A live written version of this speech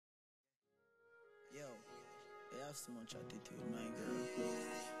have so much attitude, my girl.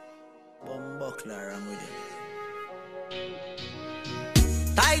 Bumbuckler, I'm with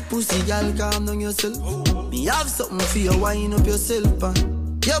it. Tight pussy, girl, calm down yourself. Me have something for you, wind up yourself.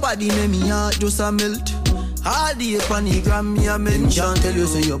 Your body make me heart just a melt. All the on the gram, me a mention. Can't tell you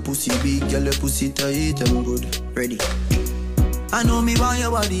say your pussy big, girl, your pussy tight and good. Ready? I know me want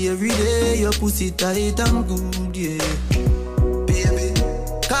your body every day. Your pussy tight and good, yeah. Baby,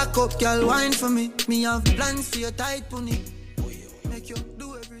 cock up, girl, wine for me. Me have plans for your tight pony. Make you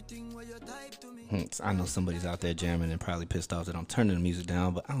do everything where you type to me. I know somebody's out there jamming and probably pissed off that I'm turning the music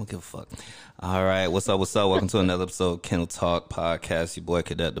down, but I don't give a fuck. All right, what's up, what's up? Welcome to another episode of Kennel Talk Podcast. Your boy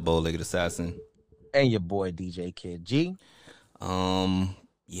Cadet, the bow-legged assassin. And your boy DJ Kid G.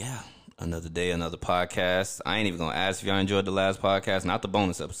 Yeah, another day, another podcast. I ain't even gonna ask if y'all enjoyed the last podcast, not the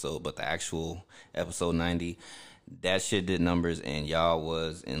bonus episode, but the actual episode 90. That shit did numbers, and y'all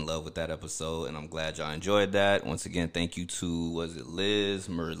was in love with that episode, and I'm glad y'all enjoyed that. Once again, thank you to, was it Liz,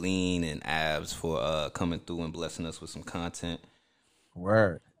 Merlene, and Abs for coming through and blessing us with some content.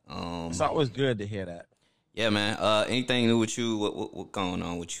 Word. It's always good to hear that. Yeah, man. Anything new with you? What going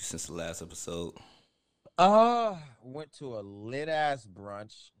on with you since the last episode? Went to a lit ass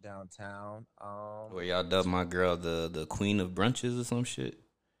brunch downtown. Where y'all dubbed my girl the queen of brunches or some shit?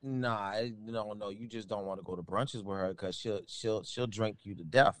 Nah, no. You just don't want to go to brunches with her because she'll drink you to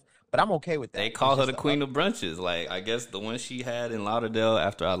death. But I'm okay with that. They call her the queen of brunches. Like, I guess the one she had in Lauderdale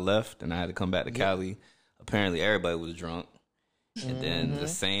after I left and I had to come back to Cali. Apparently, everybody was drunk, and then the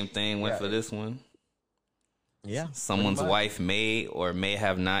same thing went for this one. Yeah, someone's wife may or may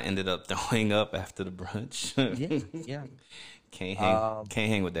have not ended up throwing up after the brunch. yeah. Can't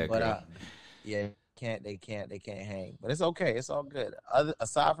hang with that girl. They can't hang. But it's okay. It's all good.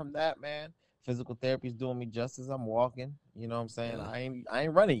 Aside from that, man, physical therapy is doing me justice. I'm walking. You know what I'm saying? Yeah. I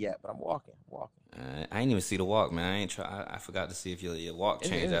ain't running yet, but I'm walking. I ain't even see the walk, man. I forgot to see if your walk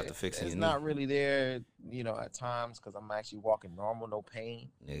changed after fixing your knee. It's not really there, at times because I'm actually walking normal, no pain.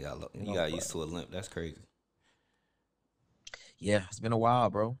 Yeah, you got used to a limp. That's crazy. Yeah, it's been a while,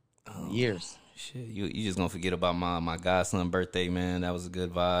 bro. Years. Shit, you just gonna forget about my godson birthday, man. That was a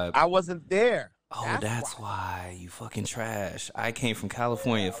good vibe. I wasn't there. Oh, that's why you fucking trash. I came from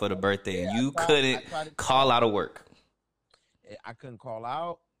California for the birthday, and you couldn't call out of work. I couldn't call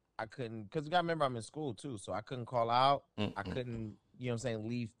out. I couldn't, because you gotta remember I'm in school too, so I couldn't call out. I couldn't,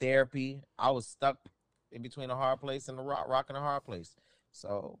 leave therapy. I was stuck in between a hard place and a rock and a hard place.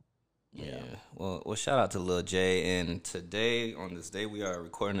 So. Yeah. Well, shout out to Lil J. And today, on this day we are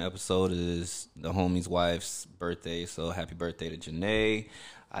recording the episode, is the homie's wife's birthday. So happy birthday to Janae.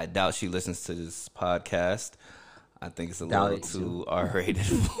 I doubt she listens to this podcast. I think it's a little too R-rated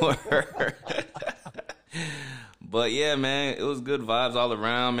for her. But yeah, man, it was good vibes all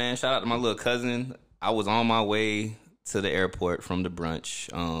around, man. Shout out to my little cousin. I was on my way to the airport from the brunch.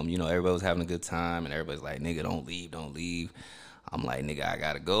 Everybody was having a good time, and everybody's like, nigga, don't leave. I'm like, nigga, I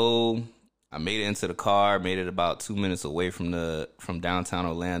gotta go. I made it into the car, made it about 2 minutes away from downtown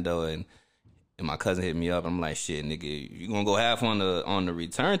Orlando, and my cousin hit me up. I'm like, shit, nigga, you gonna go half on the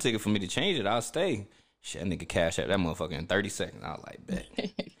return ticket for me to change it? I'll stay. Shit, nigga, cash out that motherfucker in 30 seconds. I was like, bet.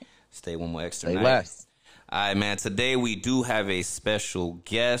 Stay one more extra night. Less. All right, man. Today we do have a special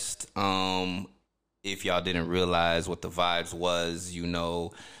guest. If y'all didn't realize what the vibes was,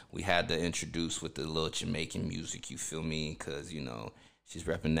 we had to introduce with the little Jamaican music, you feel me? Because, she's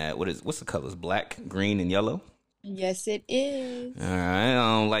repping that. What's the colors? Black, green, and yellow? Yes, it is. All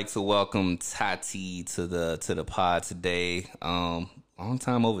right. I'd like to welcome Tati to the pod today. Long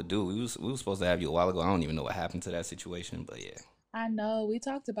time overdue. We was supposed to have you a while ago. I don't even know what happened to that situation, but yeah. I know. We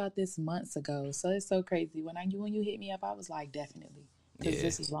talked about this months ago, so it's so crazy. When you hit me up, I was like, definitely. Because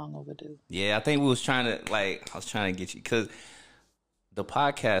this is long overdue. Yeah, I think I was trying to get you, because the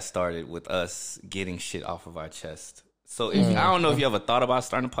podcast started with us getting shit off of our chest. So I don't know if you ever thought about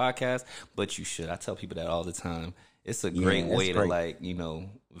starting a podcast, but you should. I tell people that all the time. It's a great way to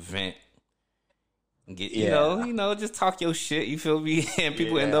vent, get just talk your shit. You feel me? And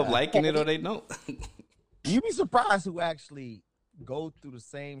people end up liking it or they don't. You'd be surprised who actually go through the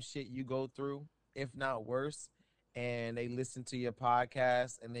same shit you go through, if not worse, and they listen to your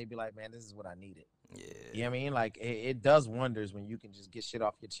podcast and they be like, man, this is what I needed. Yeah. You know what I mean? Like, it does wonders when you can just get shit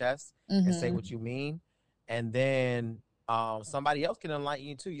off your chest and say what you mean. And then somebody else can enlighten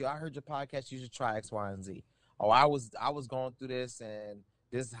you too. I heard your podcast. You should try X, Y, and Z. Oh, I was going through this, and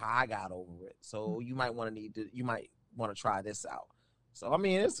this is how I got over it. So you might want to try this out. So I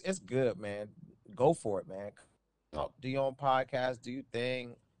mean, it's good, man. Go for it, man. Do your own podcast. Do your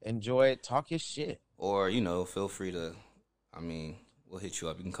thing. Enjoy it. Talk your shit. Or feel free to. We'll hit you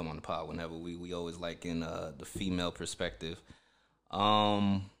up. You can come on the pod whenever. We always like in the female perspective.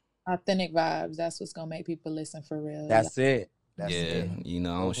 Authentic vibes. That's what's gonna make people listen for real. That's it. That's yeah, it. you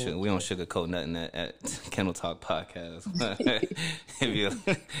know, we don't sugarcoat nothing at Kennel Talk Podcast.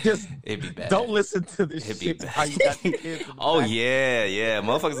 It'd be bad. Don't listen to this It'd shit. be How you got the kids in the Oh back. yeah.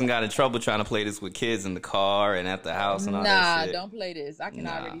 Motherfuckers done got in trouble trying to play this with kids in the car and at the house and all that shit. Don't play this. I can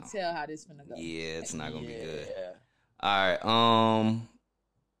already tell how this finna go. Yeah, it's not gonna be good. Yeah. All right.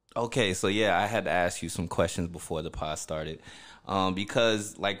 Okay, so yeah, I had to ask you some questions before the pod started.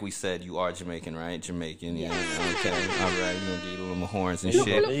 Because like we said, you are Jamaican, right? Jamaican, yeah. Okay, all right, you gonna get a little horns and shit.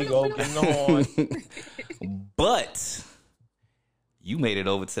 There you go, getting the horn. But you made it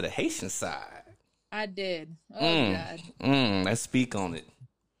over to the Haitian side. I did. Oh God. Let's speak on it.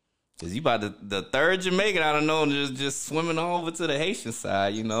 Cause you about the third Jamaican I don't know just swimming over to the Haitian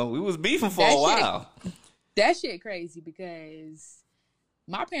side. You know, we was beefing for a while. That shit crazy because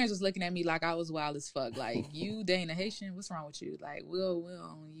my parents was looking at me like I was wild as fuck. Like, you dating a Haitian? What's wrong with you? Like,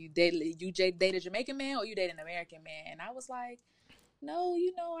 you date a Jamaican man or you date an American man? And I was like, no,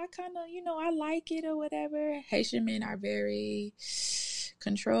 I kind of, I like it or whatever. Haitian men are very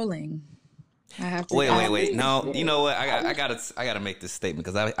controlling. I have to wait. No, you know what? I gotta make this statement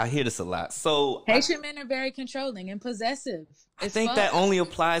because I hear this a lot. So Haitian men are very controlling and possessive. I think that only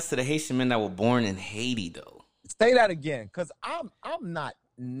applies to the Haitian men that were born in Haiti, though. Say that again, because I'm not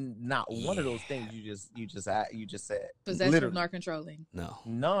one of those things you just said. Possessive Literally. nor controlling. No,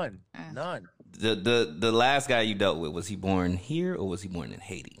 None. The last guy you dealt with, was he born here or was he born in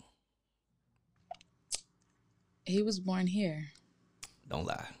Haiti? He was born here. Don't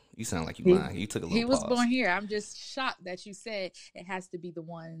lie. You sound like you lying. You took a little. He was pause. born here. I'm just shocked that you said it has to be the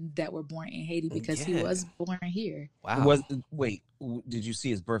one that were born in Haiti because he was born here. Wow. Wait, did you see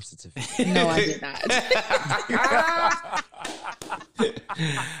his birth certificate? No, I did not.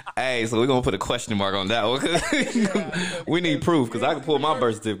 Hey, so we're gonna put a question mark on that one. We need proof because I can pull my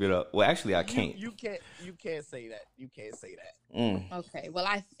birth certificate up. Well, actually, I can't. You can't say that. You can't say that. Okay, well,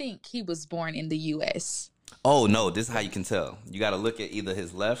 I think he was born in the U.S. Oh no, this is how you can tell. You got to look at either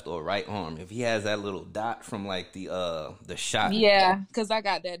his left or right arm. If he has that little dot from like the shot. Yeah, because I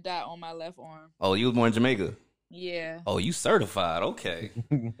got that dot on my left arm. Oh, you was born in Jamaica. Yeah. Oh, you certified? Okay.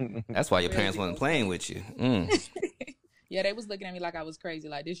 That's why your parents wasn't playing with you. Yeah, they was looking at me like I was crazy.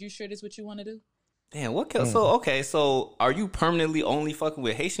 Like, you sure this what you want to do? Damn, what? So are you permanently only fucking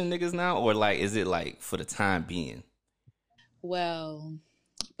with Haitian niggas now, or like is it like for the time being? Well,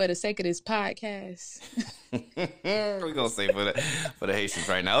 for the sake of this podcast, We're gonna say for the Haitians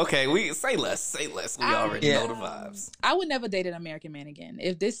right now. Okay, we say less. We already know the vibes. I would never date an American man again.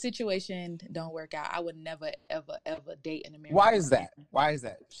 If this situation don't work out, I would never, ever, ever date an American man. Why is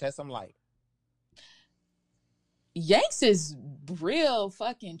that? Shed some light. Yanks is real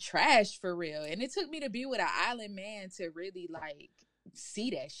fucking trash for real. And it took me to be with an island man to really like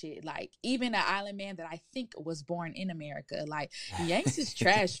see that shit. Like, even an island man that I think was born in America. Like, Yanks is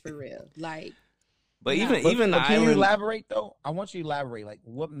trash for real. Like, but even but can island... you elaborate though? I want you to elaborate. Like,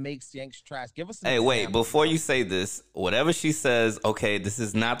 what makes Yanks trash? Give us. Hey, wait! Before you say this, whatever she says, okay, this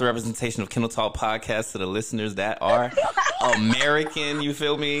is not the representation of Kennel Talk Podcast to the listeners that are American. You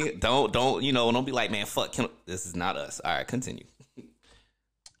feel me? Don't don't be like, man, fuck Kennel. This is not us. All right, continue.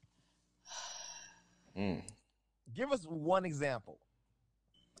 Give us one example.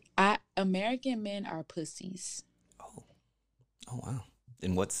 American men are pussies. Oh wow!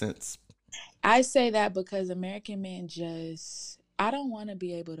 In what sense? I say that because American men I don't want to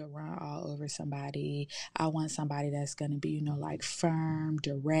be able to run all over somebody. I want somebody that's going to be, like firm,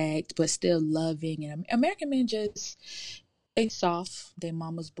 direct, but still loving. And American men they soft. They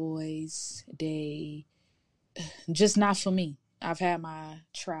mama's boys. They just not for me. I've had my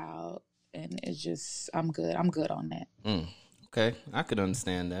trial and it's just, I'm good. I'm good on that. Okay. I could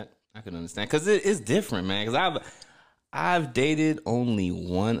understand that. Because it's different, man. Because I've dated only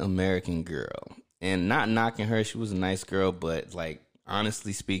one American girl, and not knocking her. She was a nice girl, but like,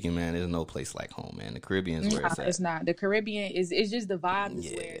 honestly speaking, man, there's no place like home, man. The Caribbean is where it's at. It's not. The Caribbean it's just the vibe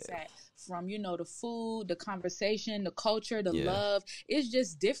is where it's at. From, the food, the conversation, the culture, the love. It's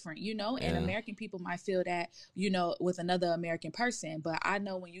just different, and American people might feel that, with another American person. But I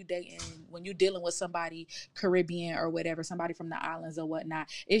know when you're dealing with somebody Caribbean or whatever, somebody from the islands or whatnot,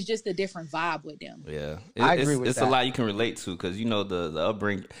 it's just a different vibe with them. Yeah. I agree with that. It's a lot you can relate to because, the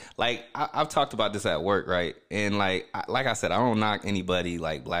upbringing. Like, I've talked about this at work, right? And like I said, I don't knock anybody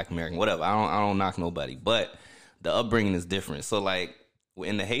like Black American, whatever. I don't knock nobody. But the upbringing is different. So like,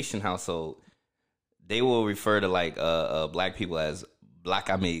 in the Haitian household, they will refer to like Black people as Black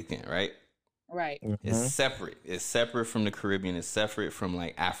American, right? Right. It's separate. It's separate from the Caribbean. It's separate from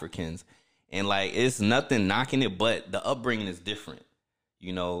like Africans, and like it's nothing knocking it, but the upbringing is different.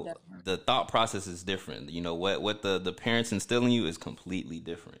 You know, Definitely. the thought process is different. You know, what the parents instill in you is completely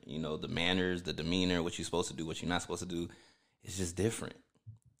different. You know, the manners, the demeanor, what you're supposed to do, what you're not supposed to do, it's just different.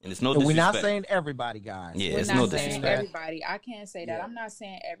 And it's no disrespect. We're not saying everybody, guys. Yeah, We're it's not no saying disrespect. everybody. I can't say that. Yeah. I'm not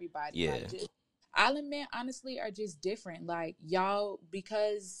saying everybody. Yeah. Like, just, island men, honestly, are just different. Like y'all,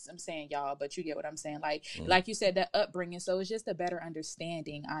 because I'm saying y'all, but you get what I'm saying. Like you said, that upbringing. So it's just a better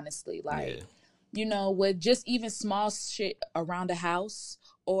understanding, honestly. Like, Yeah. you know, with just even small shit around the house,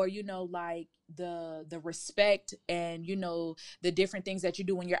 or you know, like the respect and you know the different things that you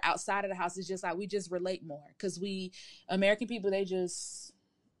do when you're outside of the house. Is just like we just relate more because we American people,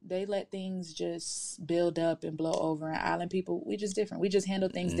 they let things just build up and blow over. And island people, we just different. We just handle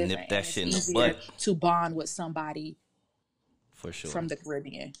things different. Nip that and shit in it's the easier butt. to bond with somebody For sure. from the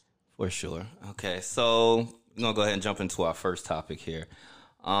Caribbean. For sure. Okay, so we're gonna go ahead and jump into our first topic here.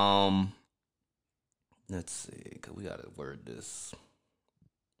 Let's see, cause we gotta word this.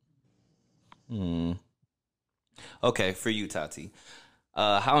 Okay, for you, Tati.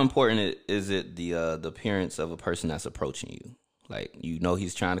 How important is it the appearance of a person that's approaching you? Like, you know,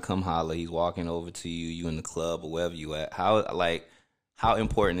 he's trying to come holler, he's walking over to you, you in the club or wherever you at. How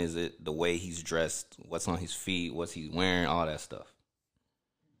important is it the way he's dressed, what's on his feet, what's he wearing, all that stuff?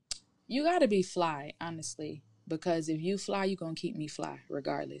 You got to be fly, honestly, because if you fly, you're going to keep me fly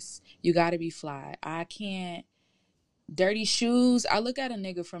regardless. You got to be fly. I can't. Dirty shoes. I look at a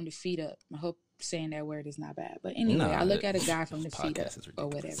nigga from the feet up. I hope saying that word is not bad. But anyway, Nah, I look at a guy from the this feet up podcast is or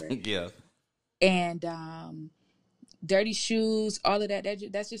ridiculous. whatever. Yeah. And dirty shoes, all of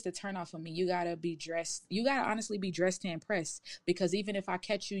that's just a turn off for me. You gotta be dressed. You gotta honestly be dressed to impress. Because even if I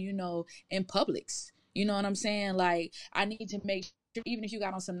catch you, you know, in Publix, you know what I'm saying? Like, I need to make sure, even if you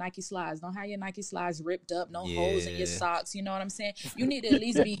got on some Nike slides, don't have your Nike slides ripped up, no holes in your socks. You know what I'm saying? You need to at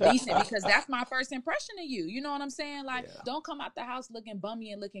least be decent because that's my first impression of you. You know what I'm saying? Like, don't come out the house looking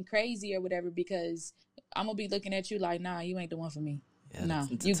bummy and looking crazy or whatever, because I'm gonna be looking at you like, nah, you ain't the one for me. Yeah, no,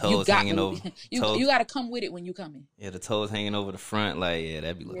 the toes hanging over. You got to come with it when you coming. Yeah, the toes hanging over the front, like, yeah,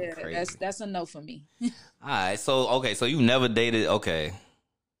 that'd be looking crazy. That's a no for me. All right, so you never dated. Okay,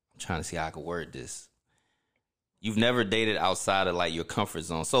 I'm trying to see how I could word this. You've never dated outside of like your comfort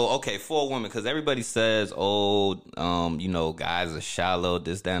zone. So okay, for a woman, because everybody says, oh, you know, guys are shallow,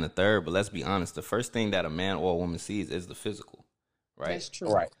 this, that, and the third. But let's be honest, the first thing that a man or a woman sees is the physical, right? That's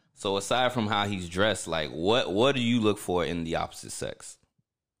true. Right. So aside from how he's dressed, like what do you look for in the opposite sex?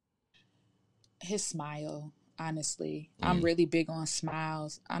 His smile, honestly. I'm really big on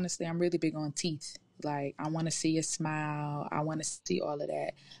smiles. Honestly, I'm really big on teeth. Like, I want to see a smile. I want to see all of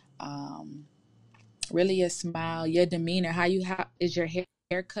that. Really a smile, your demeanor, how you is your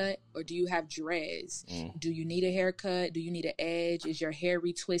haircut, or do you have dreads? Do you need a haircut? Do you need an edge? Is your hair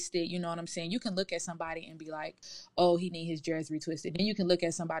retwisted? You know what I'm saying? You can look at somebody and be like, oh, he need his dreads retwisted. Then you can look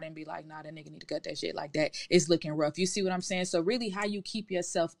at somebody and be like, nah, that nigga need to cut that shit, like that. It's looking rough. You see what I'm saying? So really how you keep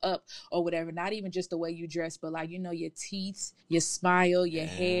yourself up or whatever, not even just the way you dress, but like, you know, your teeth, your smile, your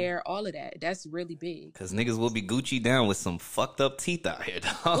hair, all of that. That's really big. Because niggas will be Gucci down with some fucked up teeth out here,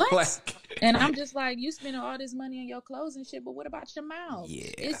 dog. What? Like, and I'm just like, you spending all this money on your clothes and shit, but what about your mouth? Yeah.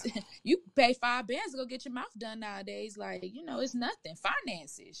 You pay $5 to go get your mouth done nowadays. Like, you know, it's nothing.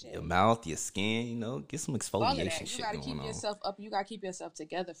 Finances, shit. Your mouth, your skin, you know, get some exfoliation all of that. shit You gotta going keep on. yourself up. You gotta keep yourself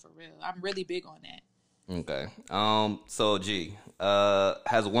together for real. I'm really big on that. Okay. So G,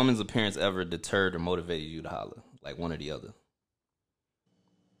 has a woman's appearance ever deterred or motivated you to holler? Like one or the other?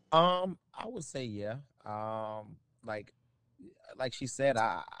 I would say yeah. Like she said,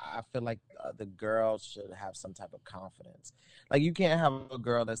 I feel like the girl should have some type of confidence. Like, you can't have a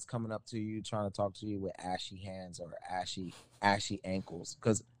girl that's coming up to you trying to talk to you with ashy hands or ashy ankles.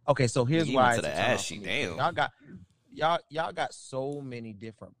 Because okay, so here's You why went to it's the a turn off ashy, for me. damn. Y'all got so many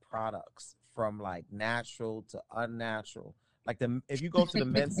different products, from like natural to unnatural. Like, if you go to the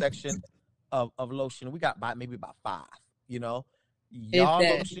men's section of lotion, we got maybe about 5. You know, y'all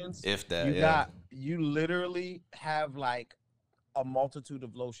lotions. If that, you literally have like a multitude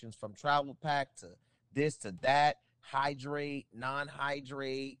of lotions, from travel pack to this to that, hydrate,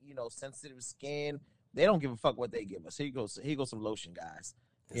 non-hydrate, you know, sensitive skin. They don't give a fuck what they give us. Here goes some lotion, guys.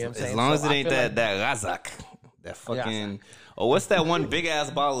 You know what I'm saying? As long as it I ain't feel that like Razak, that fucking, or what's that one big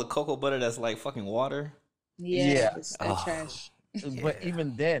ass bottle of cocoa butter that's like fucking water? Yeah. It's that trash. But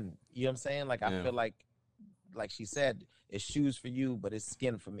even then, you know what I'm saying? Like, I feel like she said, it's shoes for you, but it's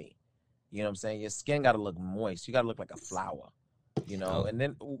skin for me. You know what I'm saying? Your skin got to look moist. You got to look like a flower, you know? And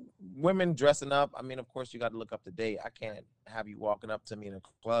then women dressing up, I mean, of course, you got to look up to date. I can't have you walking up to me in a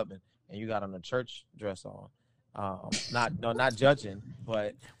club and you got on a church dress on. Not judging,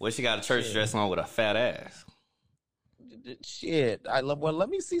 but Well, she got a church dress on with a fat ass. Shit, well, let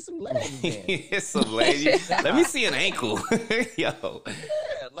me see some legs. Then. Some legs. Let me see an ankle. Yo.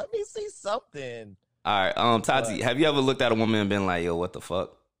 Yeah, let me see something. All right, Tati, have you ever looked at a woman and been like, "Yo, what the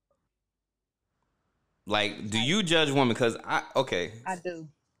fuck"? Like, do you judge women? Because I do.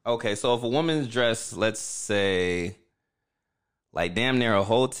 Okay, so if a woman's dressed, let's say, like damn near a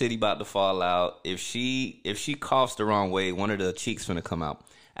whole titty about to fall out, if she coughs the wrong way, one of the cheeks finna come out.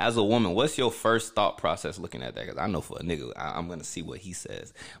 As a woman, what's your first thought process looking at that? Because I know for a nigga, I'm gonna see what he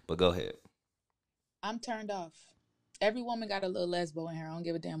says. But go ahead. I'm turned off. Every woman got a little lesbo in her. I don't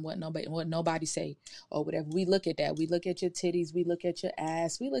give a damn what nobody say or whatever. We look at that. We look at your titties. We look at your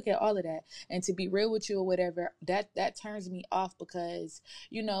ass. We look at all of that. And to be real with you or whatever, that turns me off because,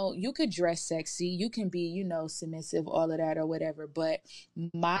 you know, you could dress sexy. You can be, you know, submissive, all of that or whatever. But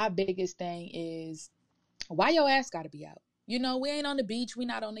my biggest thing is why your ass got to be out? You know, we ain't on the beach. We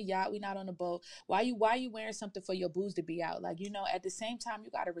not on the yacht. We not on the boat. Why you wearing something for your boobs to be out? Like, you know, at the same time,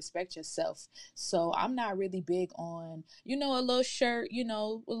 you got to respect yourself. So I'm not really big on, you know, a little shirt, you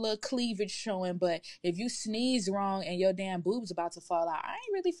know, a little cleavage showing. But if you sneeze wrong and your damn boobs about to fall out, I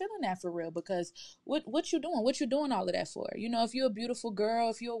ain't really feeling that for real because what you doing? What you doing all of that for? You know, if you're a beautiful girl,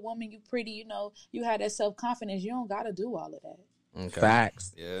 if you're a woman, you pretty, you know, you have that self-confidence, you don't got to do all of that. Okay.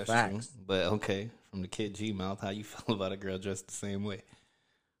 Facts. Yeah, facts. True. But okay, from the Kid G mouth, how you feel about a girl dressed the same way?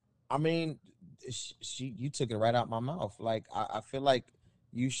 I mean, you took it right out my mouth. Like I feel like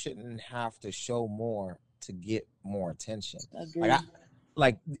you shouldn't have to show more to get more attention. Agreed.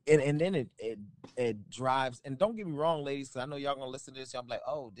 And then it drives. And don't get me wrong, ladies, because I know y'all gonna listen to this. Y'all be like,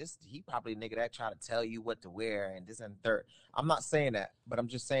 oh, he probably a nigga that try to tell you what to wear and this and third. I'm not saying that, but I'm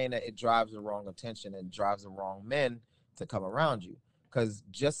just saying that it drives the wrong attention and drives the wrong men to come around you. Because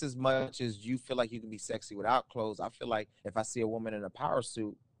just as much as you feel like you can be sexy without clothes, I feel like if I see a woman in a power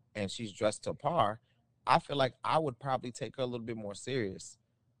suit and she's dressed to par, I feel like I would probably take her a little bit more serious.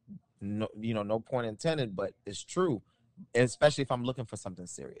 No, you know, no point intended, but it's true. Especially if I'm looking for something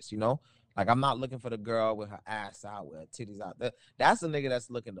serious, you know? Like, I'm not looking for the girl with her ass out, with her titties out. That's a nigga that's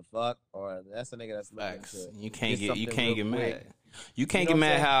looking to fuck, or that's a nigga that's looking to You can't get mad. quick. You can't get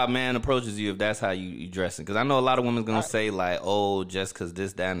mad how a man approaches you if that's how you dressing. Because I know a lot of women's gonna say like, "Oh, just because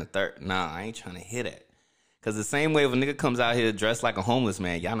this, that, and the third." Nah, I ain't trying to hear that. Because the same way if a nigga comes out here dressed like a homeless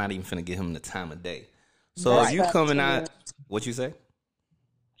man, y'all not even finna give him the time of day. So if you coming out, what you say?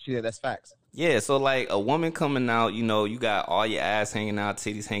 Yeah, that's facts. Yeah, so like a woman coming out, you know, you got all your ass hanging out,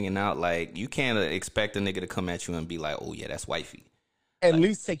 titties hanging out. Like you can't expect a nigga to come at you and be like, "Oh yeah, that's wifey." At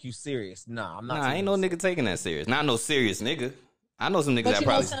least take you serious. Nah, I'm not. Nah, ain't no nigga taking that serious. Not no serious nigga. I know some niggas but that you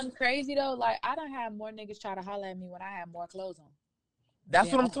probably. Know something crazy though? Like I done had more niggas try to holler at me when I had more clothes on.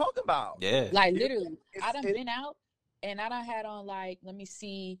 That's what I'm talking about. Yeah. Like literally, I done been out and I done had on like, let me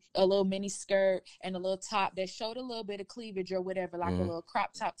see, a little mini skirt and a little top that showed a little bit of cleavage or whatever, like a little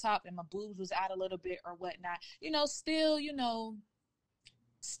crop top, and my boobs was out a little bit or whatnot. You know, still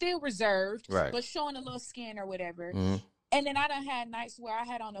reserved, right, but showing a little skin or whatever. Mm-hmm. And then I done had nights where I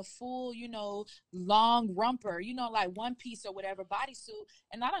had on a full, you know, long romper, you know, like one piece or whatever bodysuit.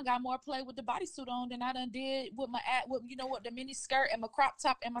 And I done got more play with the bodysuit on than I done did with the mini skirt and my crop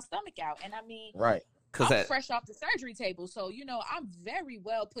top and my stomach out. And I mean, right. I'm fresh off the surgery table, so you know I'm very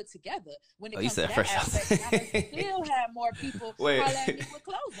well put together when it comes to that fresh aspect. I still have more people holler at me with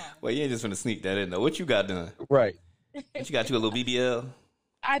clothes on. Well, you ain't just gonna sneak that in though. What you got done? Right. What you got? You a little BBL?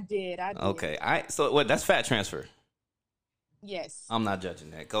 I did. Okay. So what? That's fat transfer. Yes. I'm not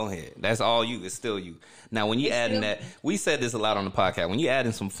judging that. Go ahead. That's all you. It's still you. Now, when you adding that, we said this a lot on the podcast. When you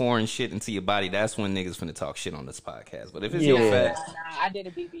adding some foreign shit into your body, that's when niggas finna talk shit on this podcast. But if it's your fat, I did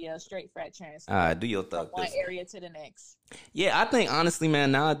a BBL, straight fat transfer. All right, do your thing. From one area to the next. Yeah, I think honestly,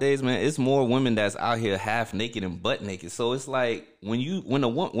 man, nowadays, man, it's more women that's out here half naked and butt naked. So it's like when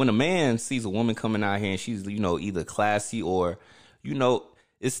a man sees a woman coming out here and she's, you know, either classy or, you know,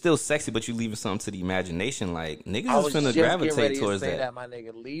 it's still sexy, but you leaving something to the imagination. Like niggas is finna gravitate towards that. My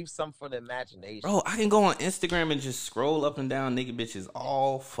nigga, leave something for the imagination. Bro, I can go on Instagram and just scroll up and down naked bitches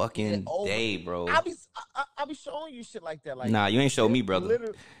all fucking day, bro. I'll be showing you shit like that. Like, nah, you ain't show me,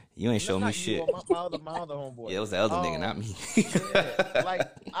 brother. You ain't show me shit. My other homeboy. Yeah, it was the other nigga, not me. Yeah, like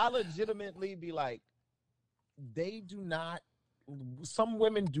I legitimately be like, some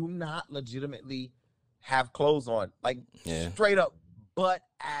women do not legitimately have clothes on, like straight up. Butt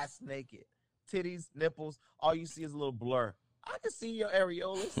ass naked, titties, nipples. All you see is a little blur. I can see your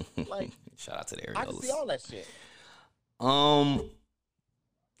areolas. Like, shout out to the areolas. I can see all that shit.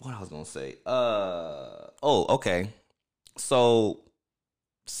 What I was gonna say? Okay. So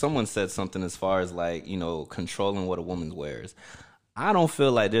someone said something as far as like, controlling what a woman wears. I don't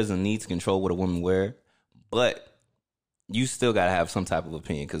feel like there's a need to control what a woman wear, but you still got to have some type of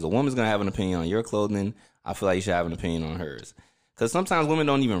opinion, because a woman's going to have an opinion on your clothing. I feel like you should have an opinion on hers, because sometimes women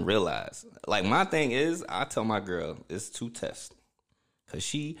don't even realize. Like, my thing is, I tell my girl, it's two tests,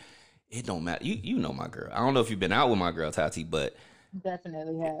 because it don't matter. You know my girl. I don't know if you've been out with my girl, Tati, but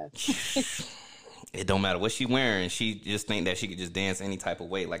Definitely have. it don't matter what she wearing. She just think that she could just dance any type of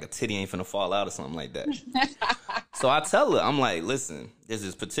way, like a titty ain't finna fall out or something like that. So I tell her, I'm like, listen, there's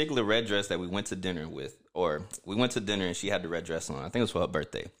this particular red dress that we went to dinner with, or we went to dinner and she had the red dress on. I think it was for her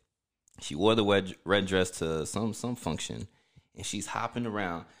birthday. She wore the red dress to some function, and she's hopping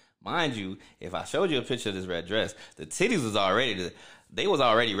around. Mind you, if I showed you a picture of this red dress, the titties was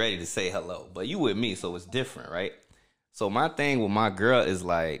already ready to say hello. But you with me, so it's different, right? So my thing with my girl is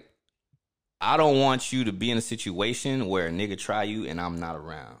like, I don't want you to be in a situation where a nigga try you and I'm not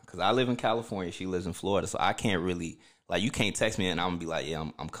around. Because I live in California, she lives in Florida, so I can't really, like, you can't text me and I'm going to be like, yeah,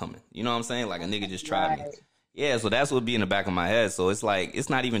 I'm coming. You know what I'm saying? Like, a nigga just tried me. Yeah, so that's what be in the back of my head. So it's like, it's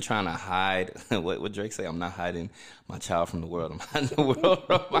not even trying to hide. What Drake say? I'm not hiding my child from the world. I'm hiding the world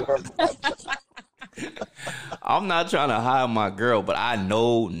from my I'm not trying to hide my girl, but I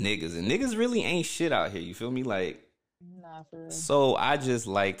know niggas. And niggas really ain't shit out here. You feel me? Like, Nah, for real. So I just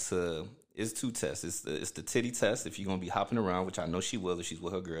like to... It's two tests. It's the titty test if you're gonna be hopping around, which I know she will if she's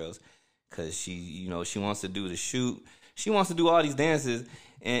with her girls, because she wants to do the shoot. She wants to do all these dances,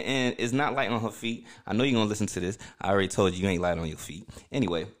 and it's not light on her feet. I know you're gonna listen to this. I already told you ain't light on your feet.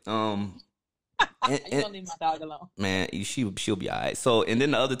 Anyway, you don't leave my dog alone. Man, she'll be all right. So, and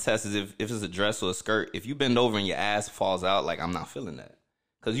then the other test is if it's a dress or a skirt. If you bend over and your ass falls out, like, I'm not feeling that,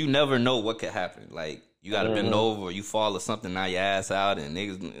 because you never know what could happen. Like, you got to bend over, or you fall or something, now your ass out, and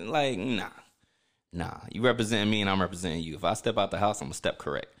niggas, like, nah. You representing me, and I'm representing you. If I step out the house, I'm going to step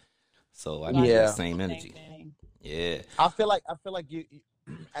correct. So I need that same energy. Yeah. I feel like you,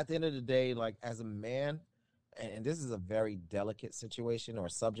 at the end of the day, like, as a man, and this is a very delicate situation or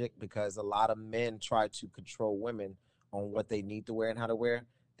subject, because a lot of men try to control women on what they need to wear and how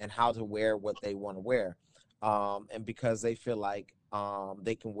to wear what they want to wear. And because they feel like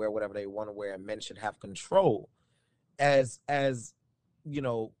they can wear whatever they want to wear, and men should have control. As you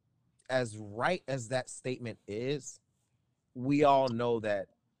know, as right as that statement is, we all know that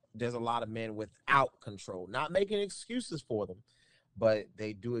there's a lot of men without control. Not making excuses for them, but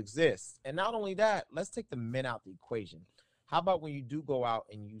they do exist. And not only that, let's take the men out the equation. How about when you do go out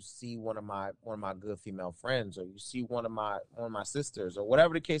and you see one of my good female friends, or you see one of my sisters, or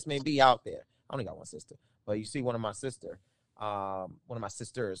whatever the case may be out there. I only got one sister, but you see one of my sisters,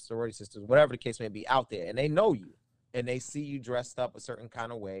 sorority sisters, whatever the case may be out there, and they know you, and they see you dressed up a certain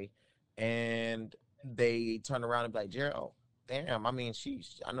kind of way, and they turn around and be like, Gerald, damn, I mean,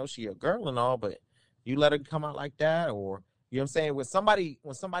 I know she a girl and all, but you let her come out like that, or, you know what I'm saying?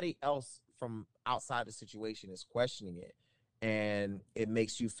 When somebody else from outside the situation is questioning it, and it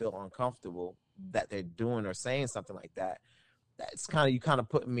makes you feel uncomfortable that they're doing or saying something like that, that's you kind of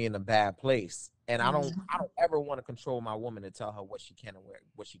putting me in a bad place. And I don't ever want to control my woman and tell her what she can wear,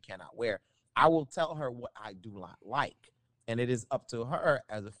 what she cannot wear. I will tell her what I do not like. And it is up to her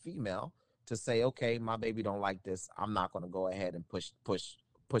as a female to say, okay, my baby don't like this. I'm not going to go ahead and push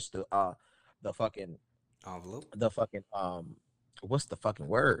the fucking envelope. The fucking what's the fucking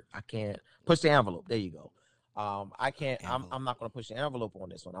word? I can't push the envelope. There you go. I can't. I'm not going to push the envelope on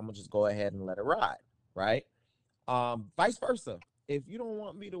this one. I'm gonna just go ahead and let it ride. Right. Vice versa. If you don't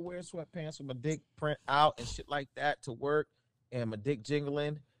want me to wear sweatpants with my dick print out and shit like that to work, and my dick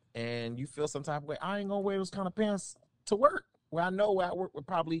jingling, and you feel some type of way, I ain't gonna wear those kind of pants to work. Where I know I work with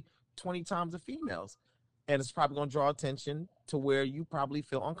probably 20 times the females, and it's probably gonna draw attention to where you probably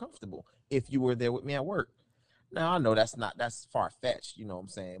feel uncomfortable if you were there with me at work. Now I know that's far fetched, you know what I'm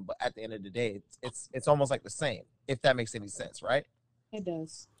saying, but at the end of the day, it's almost like the same, if that makes any sense, right? It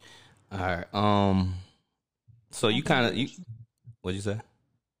does. All right. So what'd you say?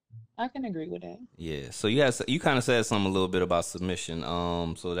 I can agree with that. Yeah. So you kind of said something a little bit about submission.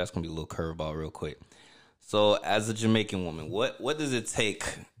 So that's gonna be a little curveball real quick. So as a Jamaican woman, what does it take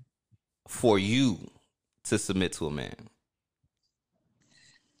for you to submit to a man?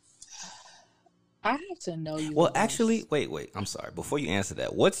 I have to know you. Well, actually, wait. I'm sorry. Before you answer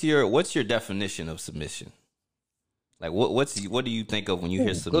that, what's your definition of submission? Like, what do you think of when you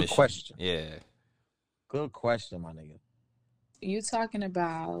hear submission? Good question. Yeah. Good question, my nigga. You talking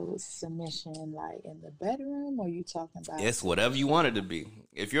about submission like in the bedroom, or you talking about? It's whatever you want it to be.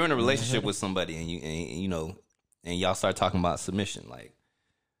 If you're in a relationship with somebody and y'all start talking about submission, like,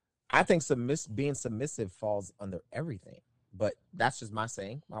 I think being submissive falls under everything. But that's just my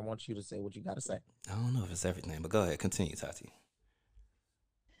saying. I want you to say what you got to say. I don't know if it's everything, but go ahead, continue, Tati.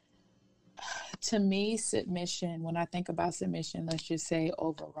 To me, submission, when I think about submission, let's just say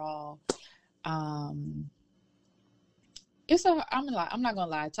overall, I'm not gonna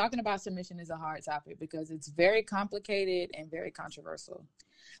lie, talking about submission is a hard topic because it's very complicated and very controversial.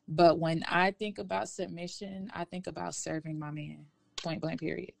 But when I think about submission, I think about serving my man, point blank,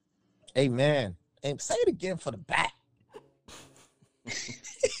 period. Amen. And say it again for the back.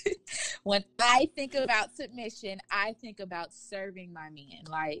 When I think about submission, I think about serving my man.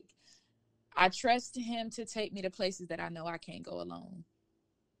 Like, I trust him to take me to places that I know I can't go alone.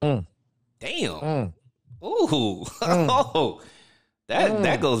 Damn. Ooh. Oh.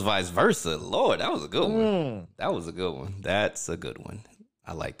 That goes vice versa. Lord, that was a good one. That was a good one. That's a good one.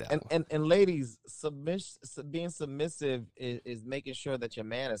 I like that one. And ladies, being submissive is making sure that your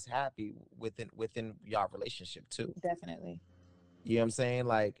man is happy within your relationship too. Definitely. You know what I'm saying?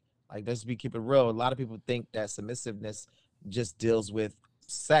 Like let's keep it real. A lot of people think that submissiveness just deals with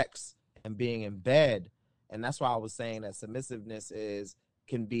sex and being in bed. And that's why I was saying that submissiveness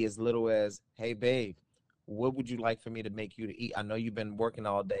can be as little as, hey babe, what would you like for me to make you to eat? I know you've been working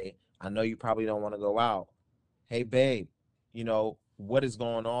all day. I know you probably don't want to go out. Hey babe, you know, what is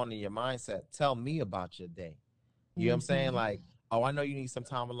going on in your mindset? Tell me about your day. You know what I'm saying? Like, oh, I know you need some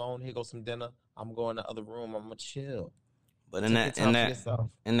time alone. Here goes some dinner. I'm going to the other room. I'm gonna chill. But in that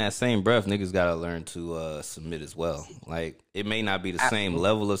same breath, niggas gotta learn to submit as well. Like, it may not be the same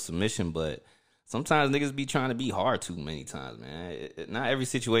level of submission, but sometimes niggas be trying to be hard too many times, man. Not every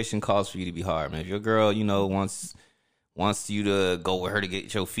situation calls for you to be hard, man. If your girl, you know, wants you to go with her to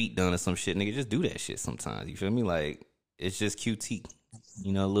get your feet done or some shit, nigga, just do that shit sometimes. You feel me? Like, it's just QT.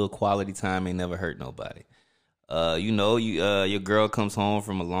 You know, a little quality time ain't never hurt nobody. You know, your girl comes home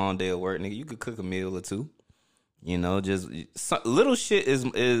from a long day of work, nigga, you could cook a meal or two. You know, just little shit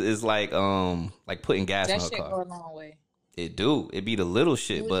is like putting gas in her car. That shit go a long way. It do. It be the little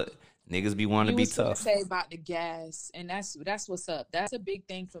shit, but niggas be wanting to be tough. Say about the gas, and that's what's up. That's a big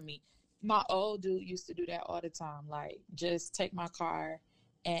thing for me. My old dude used to do that all the time. Like, just take my car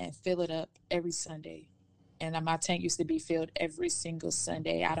and fill it up every Sunday. And my tank used to be filled every single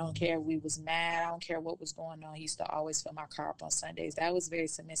Sunday. I don't care if we was mad. I don't care what was going on. He used to always fill my car up on Sundays. That was very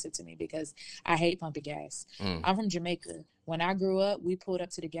submissive to me because I hate pumping gas. I'm from Jamaica. When I grew up, we pulled up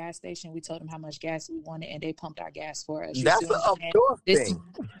to the gas station. We told them how much gas we wanted, and they pumped our gas for us. That's an up north thing.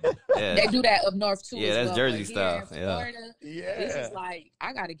 Yeah. They do that up north too. Yeah, that's Jersey style. Florida, this is like,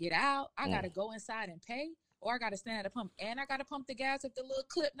 I got to get out. I got to go inside and pay. Or I got to stand at a pump, and I got to pump the gas. If the little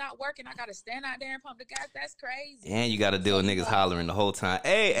clip not working, I got to stand out there and pump the gas. That's crazy. And you got to deal with niggas hollering the whole time.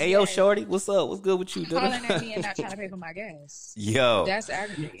 Hey, yo, shorty, what's up? What's good with you? Hollering at me and not trying to pay for my gas. Yo. That's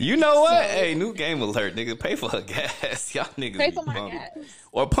aggravating. You know what? Hey, new game alert, nigga. Pay for her gas. Y'all niggas pay for my gas.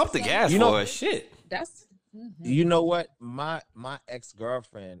 Or pump the gas for her. Shit. That's... You know what? My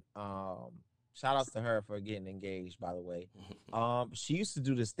ex-girlfriend, shout outs to her for getting engaged, by the way. She used to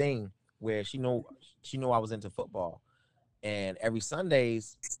do this thing where she knew I was into football, and every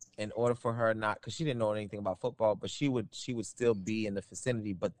Sundays, in order for her because she didn't know anything about football, but she would still be in the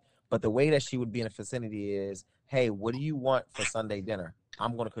vicinity. But the way that she would be in the vicinity is, hey, what do you want for Sunday dinner?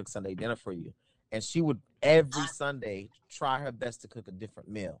 I'm gonna cook Sunday dinner for you. And she would every Sunday try her best to cook a different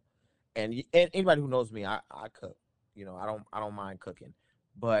meal. And anybody who knows me, I cook. You know, I don't mind cooking,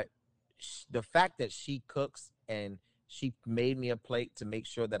 but the fact that she cooks and she made me a plate to make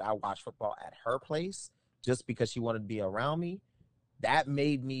sure that I watch football at her place just because she wanted to be around me. That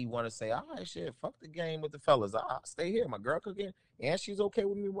made me want to say, all right, shit, fuck the game with the fellas. I'll stay here. My girl cooking, and she's okay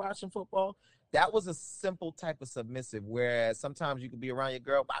with me watching football. That was a simple type of submissive, whereas sometimes you could be around your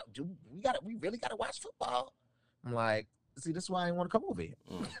girl, wow, dude, we really got to watch football. I'm like, see, this is why I didn't want to come over here.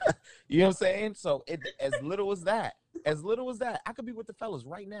 You know what I'm saying? So as little as that, I could be with the fellas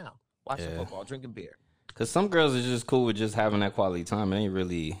right now watching football, drinking beer. Because some girls are just cool with just having that quality time. It ain't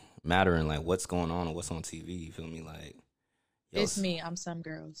really mattering, like, what's going on or what's on TV. You feel me? Like, it's me. I'm some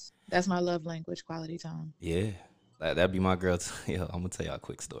girls. That's my love language, quality time. Yeah. That'd be my girl. Yo, I'm going to tell y'all a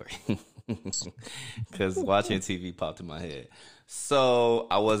quick story. Because watching TV popped in my head. So,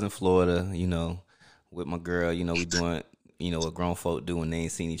 I was in Florida, you know, with my girl. You know, we doing, you know, what grown folk do when they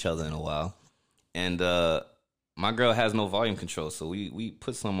ain't seen each other in a while. And my girl has no volume control. So, we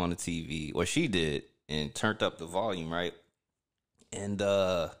put some on the TV, or she did, and turned up the volume, right? And,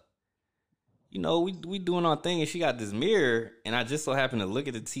 you know, we doing our thing, and she got this mirror, and I just so happened to look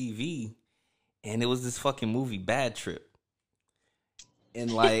at the TV, and it was this fucking movie, Bad Trip. And,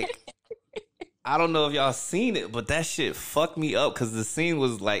 like, I don't know if y'all seen it, but that shit fucked me up, because the scene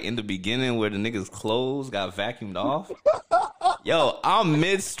was, like, in the beginning where the nigga's clothes got vacuumed off. Yo, I'm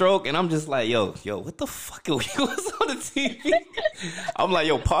mid-stroke, and I'm just like, yo, what the fuck was on the TV? I'm like,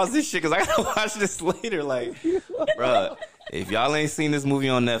 yo, pause this shit, because I gotta watch this later. Like, bruh, if y'all ain't seen this movie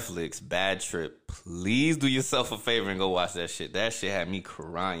on Netflix, Bad Trip, please do yourself a favor and go watch that shit. That shit had me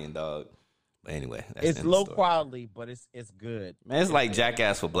crying, dog. But anyway, that's it's low quality, but it's good. Man, it's like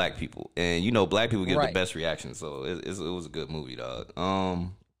Jackass for black people, and you know, black people get the best reaction, so it was a good movie, dog.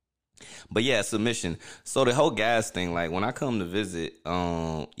 But yeah, submission. So the whole gas thing, like when I come to visit,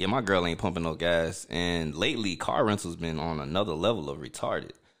 yeah, my girl ain't pumping no gas, and lately car rentals been on another level of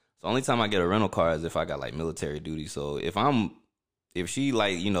retarded. So only time I get a rental car is if I got like military duty. So if she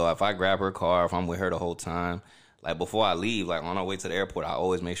like, you know, if I grab her car, if I'm with her the whole time. Like, before I leave, like, on our way to the airport, I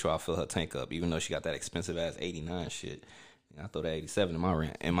always make sure I fill her tank up, even though she got that expensive-ass 89 shit. I throw that 87 in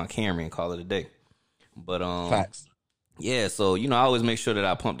my Camry and call it a day. But, Facts. Yeah, so, you know, I always make sure that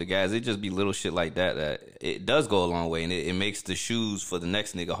I pump the gas. It just be little shit like that it does go a long way, and it makes the shoes for the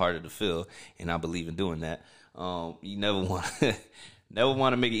next nigga harder to fill, and I believe in doing that. You never want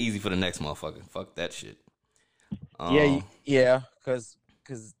to make it easy for the next motherfucker. Fuck that shit. Yeah, because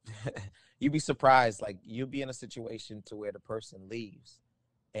you'd be surprised. Like, you'll be in a situation to where the person leaves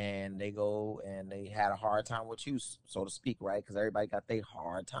and they go and they had a hard time with you, so to speak, right? Because everybody got their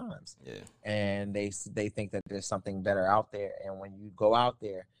hard times. Yeah. And they think that there's something better out there. And when you go out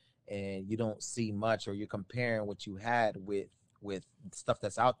there and you don't see much, or you're comparing what you had with stuff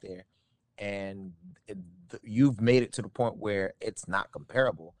that's out there, and you've made it to the point where it's not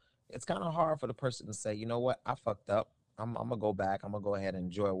comparable, it's kind of hard for the person to say, you know what, I fucked up. I'm going to go back. I'm going to go ahead and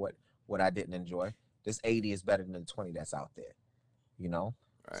enjoy what I didn't enjoy. This 80 is better than the 20 that's out there, you know?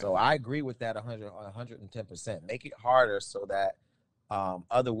 Right. So I agree with that 110%. Make it harder so that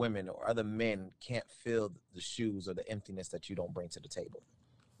other women or other men can't fill the shoes or the emptiness that you don't bring to the table.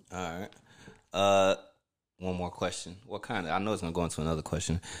 All right. One more question. What kind of, I know it's going to go into another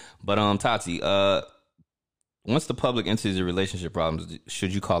question, but Tati, once the public enters your relationship problems,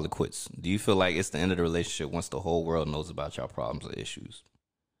 should you call it quits? Do you feel like it's the end of the relationship once the whole world knows about your problems or issues?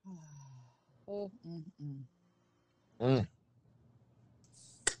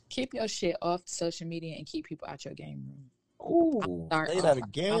 Keep your shit off social media and keep people out your game room. Ooh, say that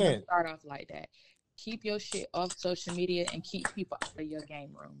again. I'm gonna start off like that. Keep your shit off social media and keep people out of your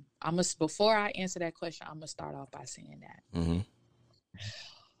game room. Before I answer that question, I'm gonna start off by saying that. Mm-hmm.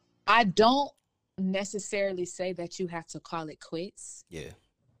 I don't necessarily say that you have to call it quits. Yeah.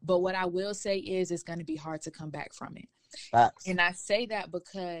 But what I will say is it's going to be hard to come back from it. Facts. And I say that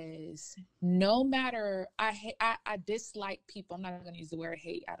because no matter, I dislike people. I'm not going to use the word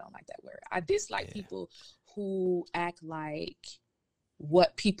hate. I don't like that word. I dislike people who act like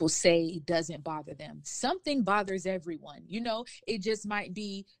what people say doesn't bother them. Something bothers everyone. You know, it just might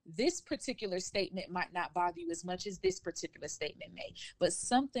be this particular statement might not bother you as much as this particular statement may, but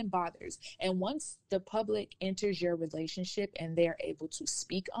something bothers. And once the public enters your relationship and they're able to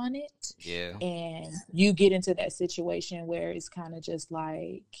speak on it, and you get into that situation where it's kind of just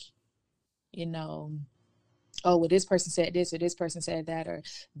like, you know, oh, well, this person said this or this person said that, or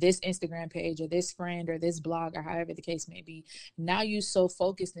this Instagram page or this friend or this blog or however the case may be. Now you're so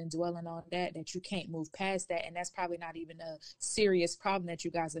focused and dwelling on that you can't move past that. And that's probably not even a serious problem that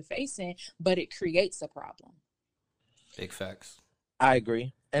you guys are facing, but it creates a problem. Big facts. I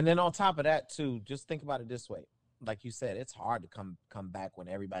agree. And then on top of that, too, just think about it this way. Like you said, it's hard to come back when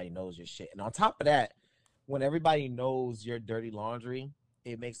everybody knows your shit. And on top of that, when everybody knows your dirty laundry,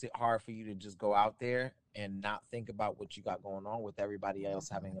 it makes it hard for you to just go out there and not think about what you got going on with everybody else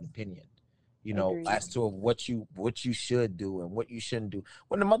having an opinion, you know, as to what you should do and what you shouldn't do.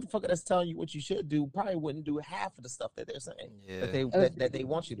 When the motherfucker that's telling you what you should do probably wouldn't do half of the stuff that they're saying that they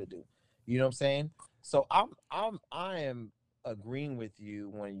want you to do. You know what I'm saying? So I am agreeing with you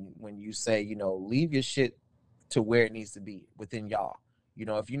when you say, you know, leave your shit to where it needs to be within y'all. You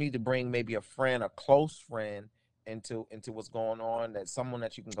know, if you need to bring maybe a friend, a close friend, into what's going on, that someone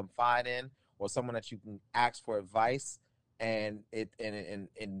that you can confide in, or someone that you can ask for advice, and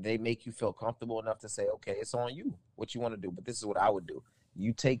they make you feel comfortable enough to say, okay, it's on you what you want to do, but this is what I would do.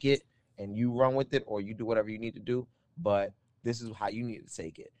 You take it and you run with it, or you do whatever you need to do, but this is how you need to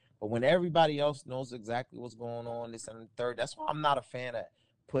take it. But when everybody else knows exactly what's going on, this and the third, that's why I'm not a fan of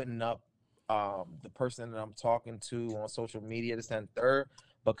putting up the person that I'm talking to on social media, this and the third,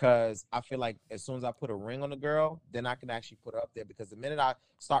 because I feel like as soon as I put a ring on a girl, then I can actually put her up there. Because the minute I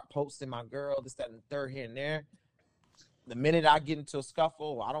start posting my girl, this, that, and the third here and there, the minute I get into a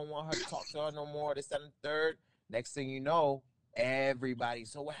scuffle, I don't want her to talk to her no more, this, that, and the third, next thing you know, everybody,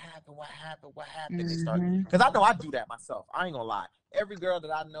 so what happened? Mm-hmm. They start, because I know I do that myself. I ain't gonna lie. Every girl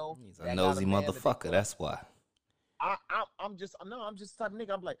that I know, he's a nosy motherfucker. That's why. I'm just the type of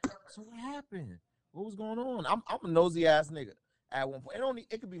nigga. I'm like, so what happened? What was going on? I'm a nosy ass nigga. At one point,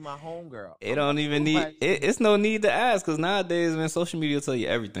 it could be my homegirl. It don't even need. It's no need to ask because nowadays, man, social media will tell you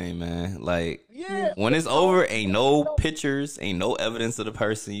everything, man. Like, when it's over, ain't no pictures, ain't no evidence of the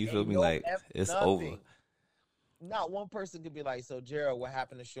person. You feel me? Like, it's over. Not one person could be like, so Gerald, what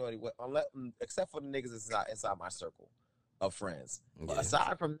happened to Shorty? Except for the niggas inside my circle of friends. But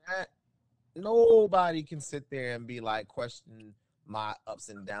aside from that, nobody can sit there and be like questioning my ups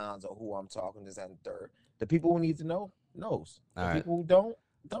and downs or who I'm talking to, and third. The people who need to know knows. The people who don't.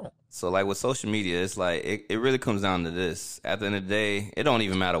 So like with social media, it's like it really comes down to this. At the end of the day, it don't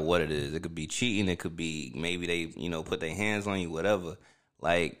even matter what it is. It could be cheating. It could be maybe they put their hands on you, whatever.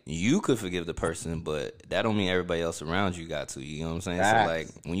 Like, you could forgive the person, but that don't mean everybody else around you got to. You know what I'm saying? So like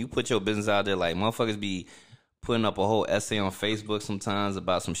when you put your business out there, like motherfuckers be putting up a whole essay on Facebook sometimes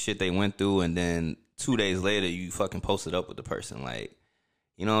about some shit they went through, and then 2 days later you fucking post it up with the person. Like,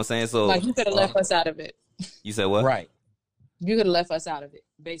 you know what I'm saying? So like you could have left us out of it. You said what? Right. You could have left us out of it,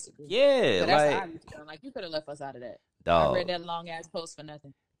 basically. Yeah, so that's how I was feeling. Like you could have left us out of that. Dog. I read that long ass post for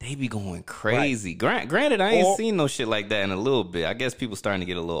nothing. They be going crazy. Right. Granted, I ain't seen no shit like that in a little bit. I guess people starting to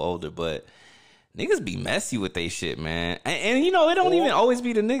get a little older, but niggas be messy with they shit, man. And it don't even always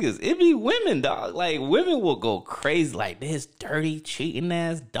be the niggas. It be women, dog. Like, women will go crazy. Like, this dirty, cheating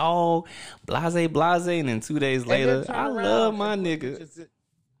ass dog, blase. And then 2 days later, I love my nigga.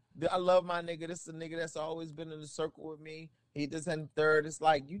 I love my nigga. This is a nigga that's always been in the circle with me. He just had third. It's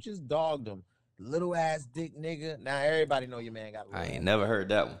like, you just dogged him. Little ass dick nigga. Now everybody know your man got a little I ain't never heard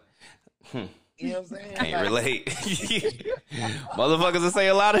that one. You know what I'm saying? Can't relate. Motherfuckers will say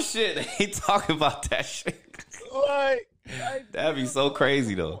a lot of shit. They ain't talking about that shit. That'd be so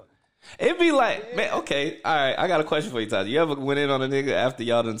crazy though. It'd be like, man, okay, all right, I got a question for you, Todd. You ever went in on a nigga after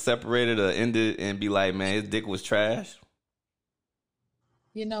y'all done separated or ended and be like, man, his dick was trash?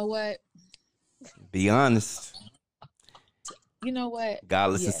 You know what? Be honest. You know what? God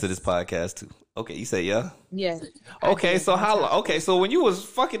listens to this podcast too. Okay, you say yeah? Yes. Okay, so so when you was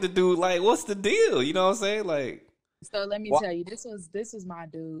fucking the dude, like, what's the deal? You know what I'm saying? Like, so let me tell you, this is my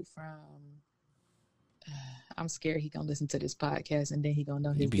dude from. I'm scared he gonna listen to this podcast and then he gonna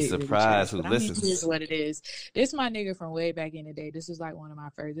know his. You'd be surprised who listens. Here's what it is. This my nigga from way back in the day. This was like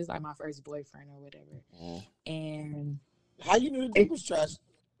this is like my first boyfriend or whatever. And how you knew the dick was trash?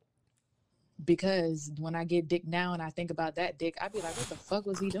 Because when I get dick now and I think about that dick, I'd be like, what the fuck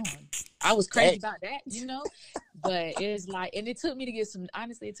was he doing? I was crazy about that, But it's like, and it took me to get some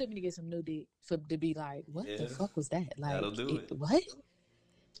new dick to be like, what the fuck was that? Like, that'll do it. What?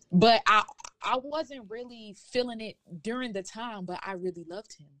 But I wasn't really feeling it during the time, but I really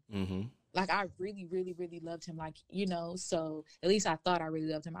loved him. Mm-hmm. Like, I really, really, really loved him. Like, so at least I thought I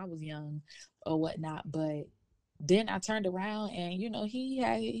really loved him. I was young or whatnot, but then I turned around and,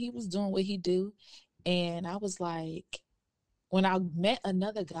 he was doing what he do. And I was like, when I met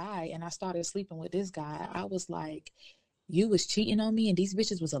another guy and I started sleeping with this guy, I was like, you was cheating on me and these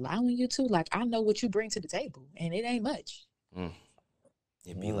bitches was allowing you to? Like, I know what you bring to the table and it ain't much.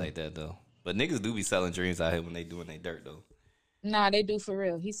 It be like that, though. But niggas do be selling dreams out here when they doing their dirt, though. Nah, they do for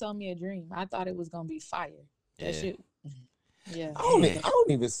real. He sold me a dream. I thought it was going to be fire. That shit. Yeah. I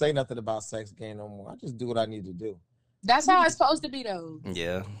don't even say nothing about sex game no more. I just do what I need to do. That's how it's supposed to be, though.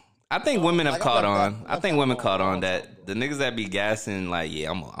 Yeah. I think women have caught on. I think women caught on that the niggas that be gassing, like,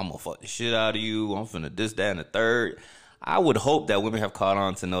 yeah, I'm gonna fuck the shit out of you. I'm finna this, that, and the third. I would hope that women have caught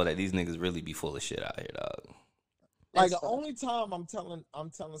on to know that these niggas really be full of shit out here, dog. Like, the only time I'm telling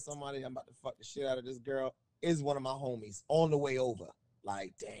somebody I'm about to fuck the shit out of this girl is one of my homies on the way over.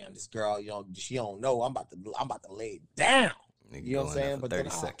 Like, damn, this girl, she don't know. I'm about to lay it down. Nigga, you know what I'm saying? But 30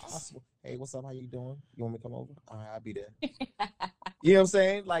 then seconds. Hey, what's up? How you doing? You want me to come over? All right, I'll be there. You know what I'm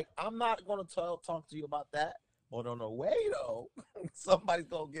saying? Like, I'm not gonna talk to you about that. But on the way though, somebody's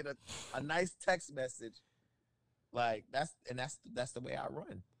gonna get a nice text message. Like, that's the way I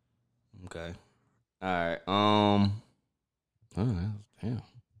run. Okay. All right. Damn.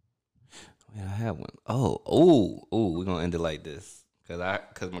 Wait, I have one. We're gonna end it like this.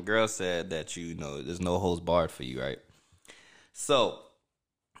 Cause my girl said that there's no holds barred for you, right? So,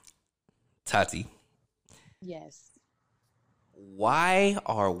 Tati. Yes. Why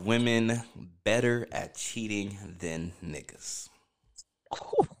are women better at cheating than niggas?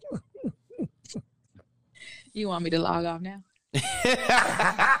 You want me to log off now?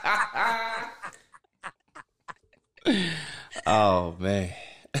 Oh, man.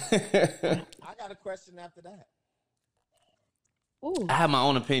 I got a question after that. Ooh. I have my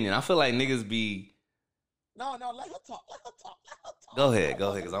own opinion. I feel like niggas be... No, let her talk. Go ahead,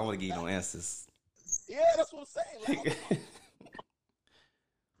 because I don't want to give you no answers. Yeah, that's what I'm saying. Like,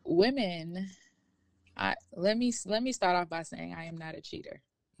 Women, let me start off by saying I am not a cheater.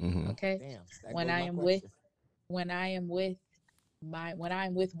 Okay. Damn. When I am with when I am with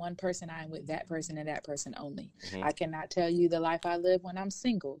one person, I am with that person and that person only. I cannot tell you the life I live when I'm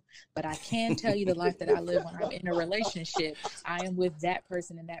single, but I can tell you the life that I live when I'm in a relationship. I am with that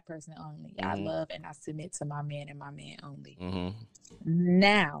person and that person only. I love and I submit to my man and my man only.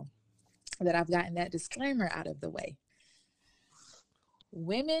 Now that I've gotten that disclaimer out of the way,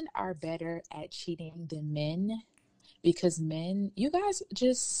 women are better at cheating than men. Because men, you guys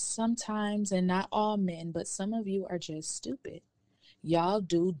just sometimes, and not all men, but some of you are just stupid. Y'all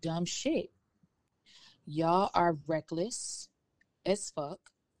do dumb shit. Y'all are reckless as fuck.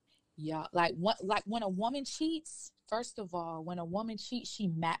 Y'all like when a woman cheats, first of all, when a woman cheats, she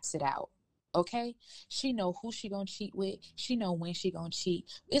maps it out. Okay? She know who she gonna cheat with. She know when she gonna cheat.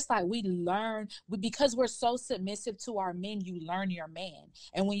 It's like we learn, because we're so submissive to our men, you learn your man.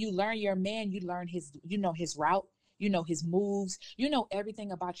 And when you learn your man, you learn his route. You know his moves. You know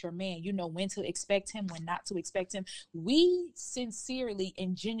everything about your man. You know when to expect him, when not to expect him. We sincerely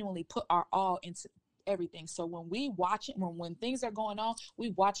and genuinely put our all into everything. So when we watch it, when things are going on,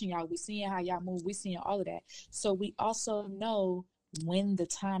 we watching y'all. We seeing how y'all move. We seeing all of that. So we also know when the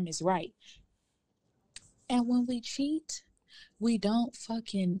time is right. And when we cheat, we don't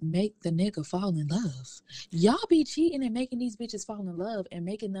fucking make the nigga fall in love. Y'all be cheating and making these bitches fall in love and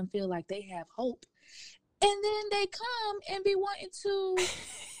making them feel like they have hope. And then they come and be wanting to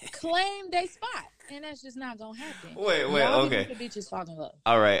claim their spot. And that's just not going to happen. Wait, okay. The bitches fall in love.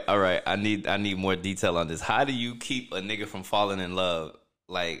 All right. I need more detail on this. How do you keep a nigga from falling in love?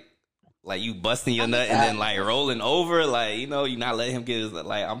 Like you busting your nut and then like rolling over? Like, you not letting him get his,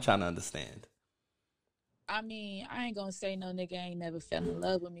 like, I'm trying to understand. I mean, I ain't going to say no nigga ain't never fell in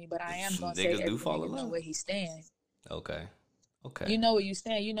love with me, but I am going to say every nigga know where he stands. Okay. You know where you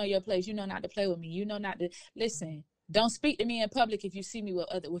stand. You know your place. You know not to play with me. You know not to listen. Don't speak to me in public if you see me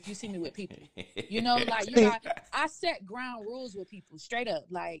with people. Like I set ground rules with people straight up.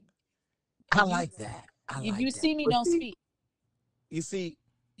 Like I like that. If you see me, don't speak. You see,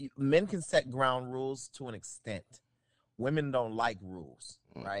 men can set ground rules to an extent. Women don't like rules,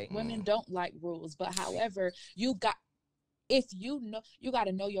 right? Women don't like rules, but however, you got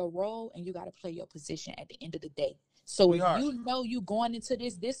to know your role and you got to play your position at the end of the day. So if you know you going into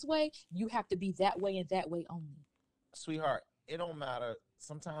this way, you have to be that way and that way only. Sweetheart, it don't matter.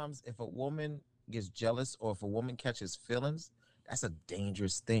 Sometimes if a woman gets jealous or if a woman catches feelings, that's a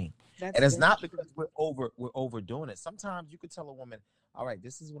dangerous thing. And it's not because we're overdoing it. Sometimes you could tell a woman, all right,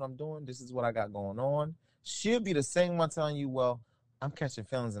 this is what I'm doing. This is what I got going on. She'll be the same one telling you, well, I'm catching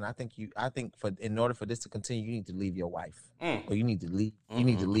feelings, and I think in order for this to continue, you need to leave your wife, or you need to leave. You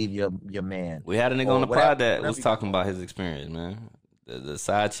need to leave your man. We had a nigga on the pod that was talking about his experience, man. The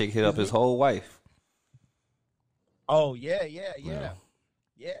side chick hit up his whole wife. Oh yeah,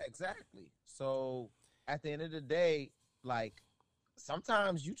 exactly. So at the end of the day, like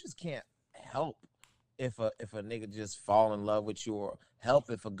sometimes you just can't help if a nigga just fall in love with you, or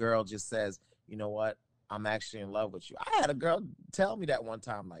help if a girl just says, you know what, I'm actually in love with you. I had a girl tell me that one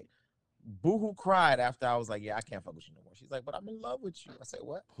time, like, boohoo cried after I was like, yeah, I can't fuck with you no more. She's like, but I'm in love with you. I said,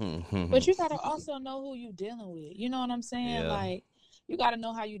 what? But you gotta also know who you dealing with. You know what I'm saying? Yeah. Like, you gotta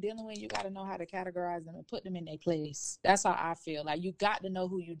know how you dealing with. You gotta know how to categorize them and put them in their place. That's how I feel. Like, you got to know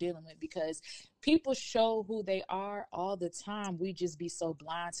who you're dealing with, because people show who they are all the time. We just be so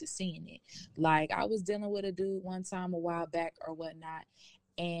blind to seeing it. Like, I was dealing with a dude one time a while back or whatnot,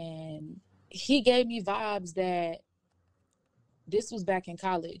 and he gave me vibes that this was back in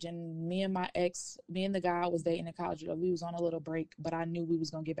college, and me and the guy I was dating in college, we was on a little break, but I knew we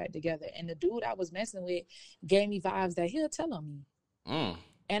was going to get back together. And the dude I was messing with gave me vibes that he'll tell on me.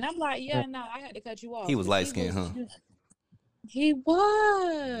 And I'm like, yeah, no, I had to cut you off. He was light-skinned, huh? He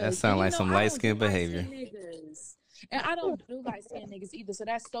was. That sounds like some light-skinned behavior. And I don't do light-skinned niggas either, so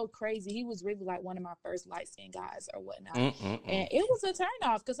that's so crazy. He was really like one of my first light-skinned guys or whatnot. And it was a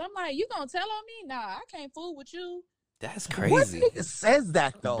turn-off, because I'm like, you gonna tell on me? Nah, I can't fool with you. That's crazy. What nigga says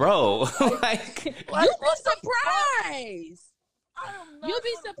that, though? Bro, like, you be surprised. You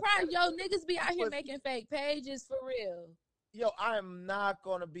be surprised. Yo, niggas be out here making fake pages for real. Yo, I am not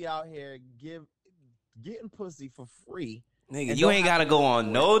gonna be out here getting pussy for free. Nigga, you ain't gotta go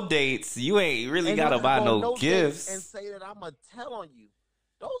on no dates. You ain't really gotta buy no gifts. And say that I'm gonna tell on you.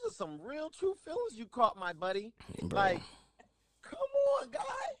 Those are some real true feelings you caught, my buddy. Bro. Like, come on,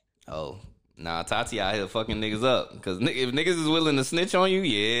 guy. Oh, Nah, Tati out here fucking niggas up. Because if niggas is willing to snitch on you,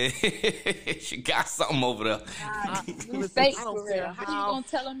 yeah, she got something over there. You fake for real. How you gonna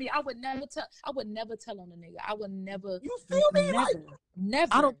tell on me? I would never tell on a nigga. I would never. You feel me?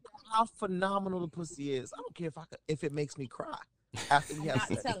 Never. I don't know how phenomenal the pussy is. I don't care if it makes me cry. After we have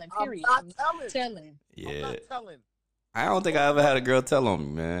sex. Telling, period. I'm not telling. Yeah. I'm not telling. I don't think I ever had a girl tell on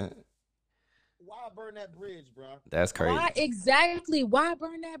me, man. Why burn that bridge, bro? That's crazy. Why exactly? Why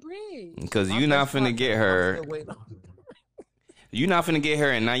burn that bridge? Because you not finna get her. You not finna get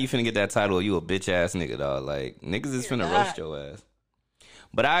her, and now you finna get that title of you a bitch ass nigga, dog. Like, niggas is finna roast your ass.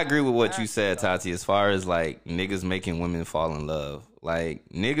 But I agree with what you said, Tati, as far as like niggas making women fall in love. Like,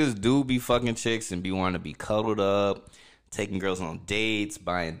 niggas do be fucking chicks and be wanting to be cuddled up, taking girls on dates,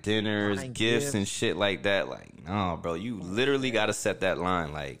 buying dinners, gifts and shit like that. Like, nah, bro, you literally gotta set that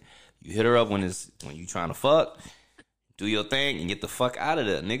line. Like, you hit her up when you trying to fuck, do your thing, and get the fuck out of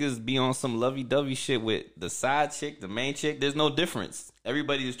there. Niggas be on some lovey-dovey shit with the side chick, the main chick. There's no difference.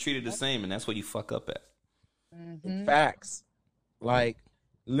 Everybody is treated the same, and that's where you fuck up at. Mm-hmm. Facts. Like,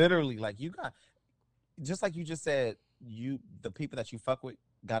 literally, like, you got, just like you just said, the people that you fuck with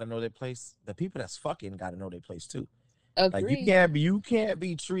gotta know their place. The people that's fucking gotta know their place too. Agreed. Like, you can't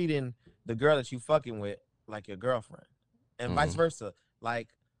be treating the girl that you fucking with like your girlfriend, and vice versa. Like,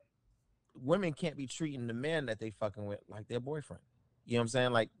 women can't be treating the men that they fucking with like their boyfriend. You know what I'm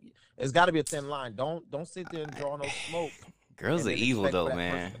saying? Like, it's got to be a thin line. Don't sit there and draw no smoke. Girls are evil though,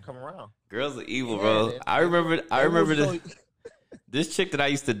 man. Come around. Girls are evil, bro. I remember this chick that I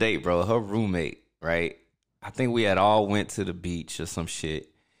used to date, bro. Her roommate, right? I think we had all went to the beach or some shit.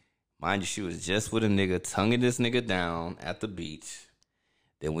 Mind you, she was just with a nigga, tonguing this nigga down at the beach.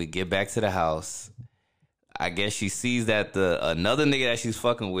 Then we get back to the house. I guess she sees that another nigga that she's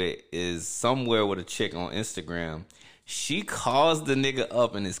fucking with is somewhere with a chick on Instagram. She calls the nigga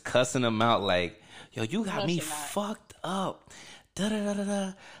up and is cussing him out like, yo, you got me fucked up.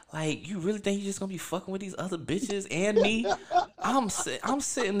 Da-da-da-da-da. Like, you really think you just gonna be fucking with these other bitches and me? I'm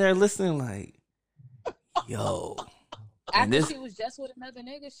sitting there listening like, yo. After she was just with another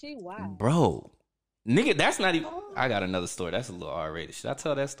nigga, she wild. Bro. Nigga, that's not even... I got another story. That's a little R-rated. Should I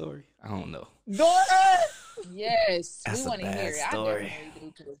tell that story? I don't know. Go ahead. Yes. That's we want to hear it. Story.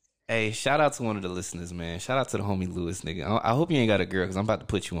 Hey, shout out to one of the listeners, man. Shout out to the homie Lewis, nigga. I hope you ain't got a girl because I'm about to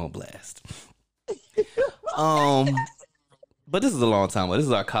put you on blast. But this is a long time ago. This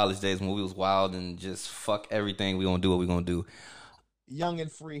is our college days when we was wild and just fuck everything. We gonna do what we gonna do. Young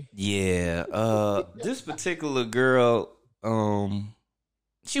and free. Yeah. This particular girl...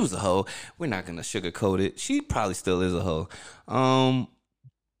 she was a hoe. We're not gonna sugarcoat it. She probably still is a hoe.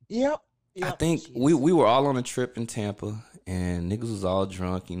 Yep. I think we were all on a trip in Tampa, and niggas was all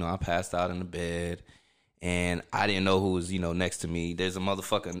drunk. You know, I passed out in the bed, and I didn't know who was next to me. There's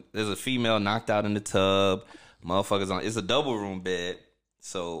a female knocked out in the tub. Motherfuckers on. It's a double room bed.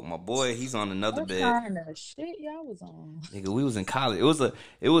 So my boy, he's on another bed. What kind of shit y'all was on? Nigga, we was in college.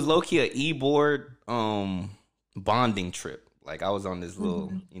 It was low key a e-board bonding trip. Like, I was on this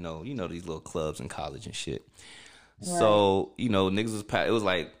little, you know these little clubs in college and shit. Right. So, niggas was it was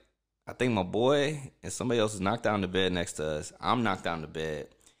like, I think my boy and somebody else was knocked out in the bed next to us. I'm knocked out in the bed.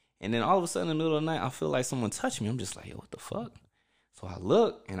 And then all of a sudden in the middle of the night, I feel like someone touched me. I'm just like, yo, what the fuck? So I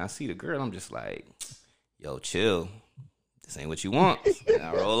look and I see the girl. I'm just like, yo, chill. This ain't what you want. And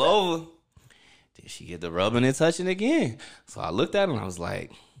I roll over. Then she get the rubbing and touching again. So I looked at her and I was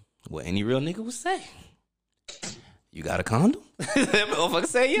like, what any real nigga would say. You got a condom? That motherfucker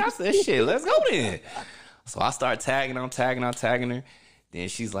said, yeah. I said, shit, let's go then. So I start tagging her. Then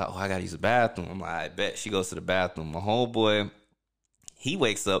she's like, oh, I gotta use the bathroom. I'm like, I bet. She goes to the bathroom. My homeboy, he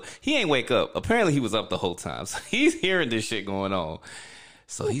wakes up. He ain't wake up. Apparently he was up the whole time. So he's hearing this shit going on.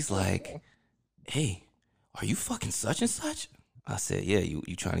 So he's like, hey, are you fucking such and such? I said, yeah, you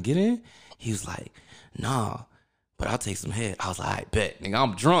trying to get in? He was like, nah, but I'll take some head. I was like, I bet. Nigga,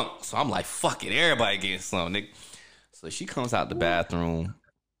 I'm drunk. So I'm like, fuck it. Everybody getting some, nigga. So she comes out the bathroom.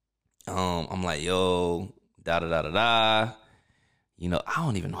 I'm like, yo, da-da-da-da-da. I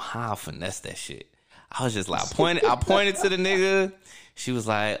don't even know how I finessed that shit. I was just like, I pointed to the nigga. She was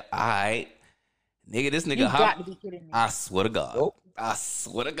like, all right. Nigga, this nigga hot. I swear to God. Nope. I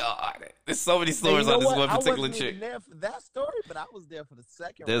swear to God. There's so many stories on this one particular chick. I wasn't even there for that story, but I was there for the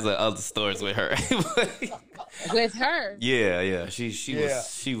second There's other stories with her. With her? Yeah. She was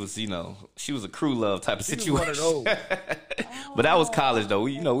she was a crew love type of situation. But that was college though.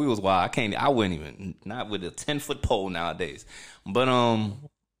 We was wild. I wouldn't even, not with a 10-foot pole nowadays. But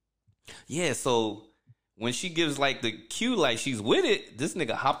yeah, so when she gives like the cue like she's with it, this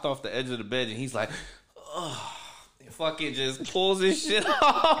nigga hopped off the edge of the bed and he's like, oh, fucking just pulls his shit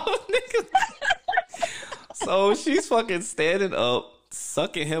off, nigga. So she's fucking standing up,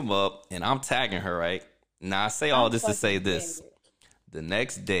 sucking him up, and I'm tagging her, right? Now, I say all this to say this. The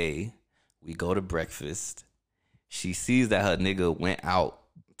next day, we go to breakfast. She sees that her nigga went out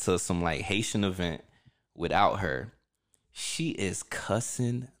to some like Haitian event without her. She is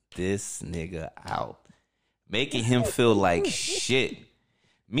cussing this nigga out, making him feel like shit.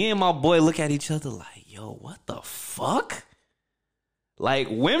 Me and my boy look at each other like, yo, what the fuck? Like,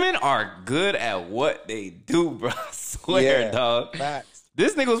 women are good at what they do, bro. I swear, dog. Facts.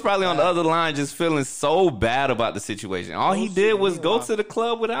 This nigga was probably on the other line just feeling so bad about the situation. All he did was go to the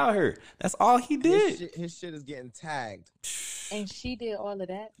club without her. That's all he did. His shit is getting tagged. And she did all of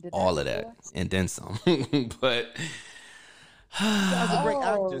that? All of that. And then some. But... You guys are great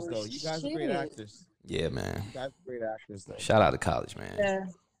actors, though. You guys are great actors. Yeah, man. You guys are great actors, though. Shout out to college, man. Yeah.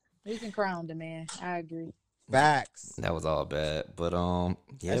 We can crown the man. I agree. Facts. That was all bad. But, yeah,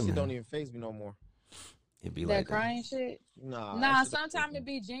 that shit man. don't even faze me no more. It'd be That like crying shit? Nah, sometimes it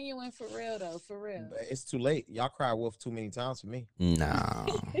be genuine for real, though. For real. it's too late. Y'all cry wolf too many times for me. Nah.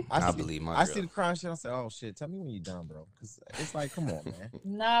 I believe my girl. I see the crying shit. I say, oh shit, tell me when you done, bro. Because it's like, come on, man.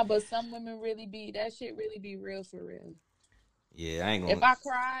 Nah, but some women really be, that shit really be real for real. Yeah, I ain't gonna. If I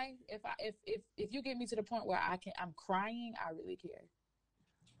cry, if you get me to the point where I'm crying, I really care.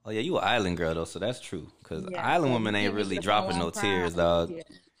 Oh yeah, you an island girl though, so that's true. Cause Yeah, island so women you ain't get me to really the dropping point no where I'm crying, tears, I dog. really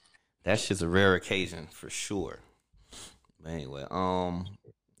care. That's just a rare occasion for sure. But anyway, I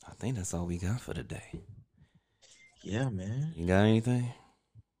think that's all we got for today. Yeah, man. You got anything?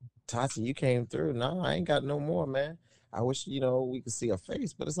 Tati, you came through. No, I ain't got no more, man. I wish, we could see her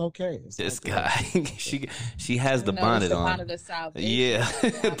face, but it's okay. This guy, she has the bonnet the on. bonnet of salvation. Yeah,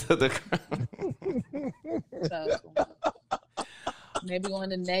 to the So maybe on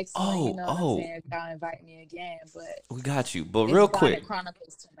the next one, you know what I'm saying? Y'all invite me again, but we got you. But it's real Bonnet quick,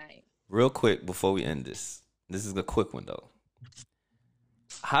 Chronicles tonight. real quick before we end this. This is a quick one though.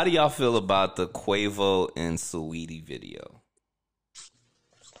 How do y'all feel about the Quavo and Saweetie video?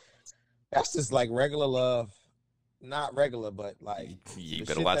 That's just like regular love. Not regular, but like you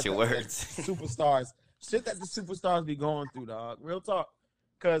better watch your words. Superstars, shit that the superstars be going through, dog. Real talk,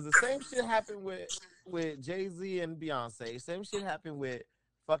 because the same shit happened with Jay-Z and Beyonce. Same shit happened with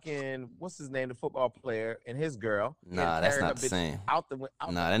fucking what's his name, the football player and his girl. Nah, that's not the same. That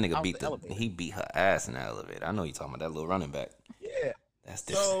nigga beat her ass in the elevator. I know you talking about that little running back. Yeah, that's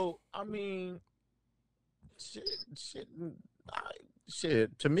different. So I mean,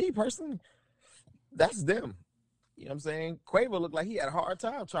 shit. To me personally, that's them. You know what I'm saying? Quavo looked like he had a hard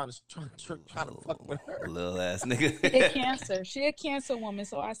time trying to fuck with her. Little ass nigga. She a cancer woman,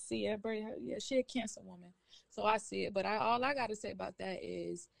 so I see it. Yeah, she a cancer woman, so I see it. But all I got to say about that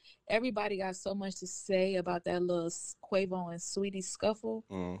is everybody got so much to say about that little Quavo and Saweetie scuffle.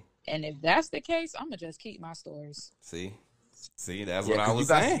 And if that's the case, I'm gonna just keep my stories. See, that's what I was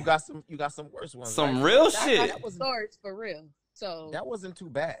saying. You got some worse ones. Some real shit. That was stories for real. So that wasn't too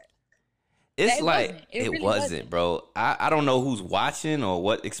bad. It's like it really wasn't, bro. I don't know who's watching or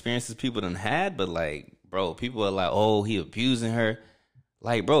what experiences people done had, but like, bro, people are like, oh, he abusing her.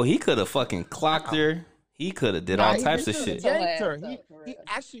 Like, bro, he could have fucking clocked her. He could have did all types of shit. He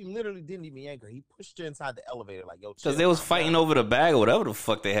actually literally didn't even yank her. He pushed her inside the elevator like, yo, because they was fighting over the bag or whatever the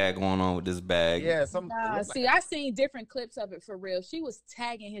fuck they had going on with this bag. Yeah, I seen different clips of it for real. She was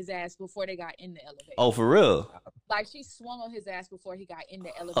tagging his ass before they got in the elevator. Oh, for real? Like she swung on his ass before he got in the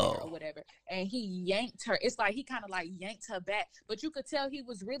elevator or whatever, and he yanked her. It's like he kind of like yanked her back, but you could tell he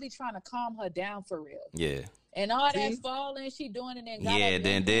was really trying to calm her down for real. Yeah. And all that falling, she doing it and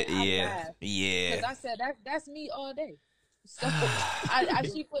Because I said that's me all day. So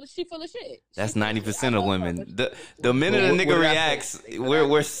she full of shit. That's 90% of women. The minute a nigga reacts,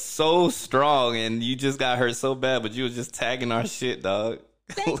 we're so strong, and you just got hurt so bad, but you was just tagging our shit, dog.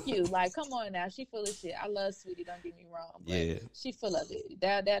 Thank you. Like, come on now, she full of shit. I love Saweetie. Don't get me wrong. But she full of it.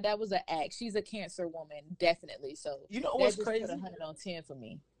 That was an act. She's a cancer woman, definitely. So you know what's crazy? 100 on 10 for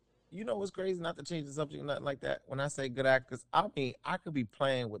me. You know what's crazy? Not to change the subject, nothing like that. When I say good actors, I mean I could be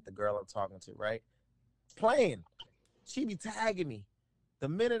playing with the girl I'm talking to, right? Playing. She be tagging me. The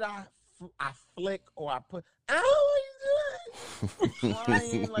minute I flick or I put, what are you doing?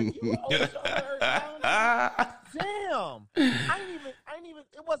 Crying like you always damn. I ain't even.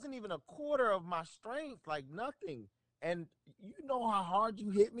 It wasn't even a quarter of my strength, like nothing. And you know how hard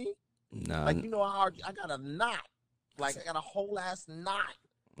you hit me? Nah. Like you know how hard I got a knot. Like I got a whole ass knot.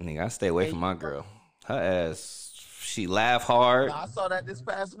 Nigga, I stay away from my girl. Her ass, she laugh hard. I saw that this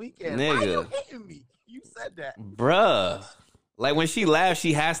past weekend. Nigga. Why you hitting me? You said that. Bruh. Like when she laughs,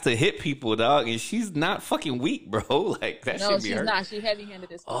 she has to hit people, dog, and she's not fucking weak, bro. Like that should be she's hurt. not. She heavy-handed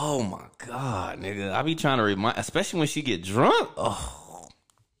this. Oh my god, nigga! I be trying to remind, especially when she get drunk. Oh,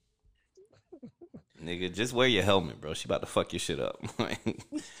 nigga, just wear your helmet, bro. She about to fuck your shit up.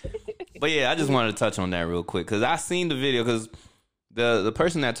 But yeah, I just wanted to touch on that real quick because I seen the video. Because the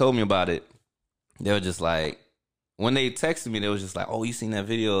person that told me about it, they were just like, when they texted me, they was just like, "Oh, you seen that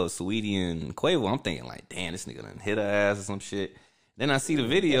video of Saweetie and Quavo?" I'm thinking like, "Damn, this nigga done hit her ass or some shit." Then I see the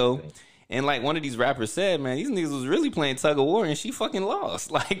video, and like one of these rappers said, "Man, these niggas was really playing tug of war, and she fucking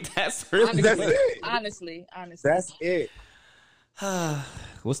lost." Like that's really honestly. That's it.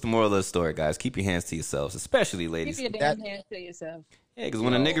 What's the moral of the story, guys? Keep your hands to yourselves, especially ladies. Keep your damn hands to yourself. Yeah, because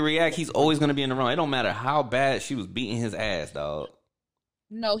when a nigga react, he's always gonna be in the wrong. It don't matter how bad she was beating his ass, dog.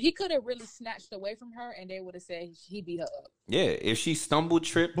 No, he could have really snatched away from her, and they would have said he beat her up. Yeah, if she stumbled,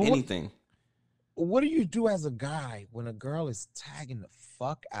 tripped, anything. What do you do as a guy when a girl is tagging the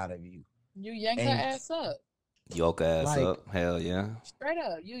fuck out of you? You yank her ass up. Yoke her ass up. Hell yeah. Straight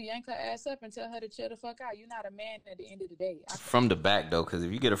up. You yank her ass up and tell her to chill the fuck out. You're not a man at the end of the day. From the back, though, because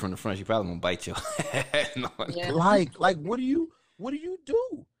if you get her from the front, she probably gonna bite you. No. Yeah. Like, what do you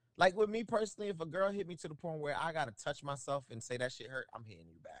do? Like with me personally, if a girl hit me to the point where I gotta touch myself and say that shit hurt, I'm hitting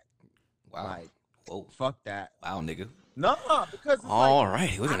you back. Wow. Like, whoa, fuck that. Wow, nigga. No, because it's all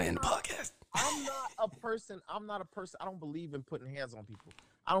right, we're gonna end the podcast. I'm not a person. I don't believe in putting hands on people.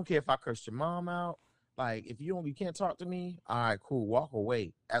 I don't care if I curse your mom out. Like, if you can't talk to me, all right, cool, walk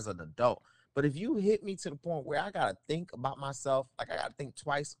away as an adult. But if you hit me to the point where I gotta think about myself, like I gotta think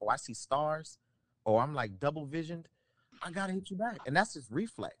twice, or I see stars, or I'm like double visioned, I gotta hit you back. And that's just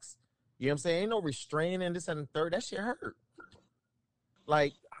reflex. You know what I'm saying? Ain't no restraining and this and the third. That shit hurt.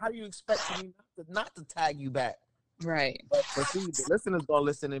 Like, how do you expect me not to tag you back? Right. But see, the listeners gonna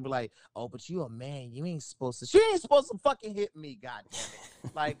listen and be like, "Oh, but you a man. You ain't supposed to." She ain't supposed to fucking hit me. God damn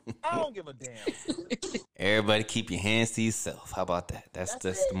it! Like, I don't give a damn. Everybody, keep your hands to yourself. How about that? That's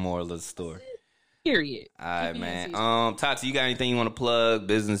the moral of the story. Period. All right, man. Tati, you got anything you want to plug?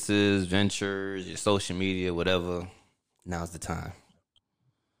 Businesses, ventures, your social media, whatever. Now's the time.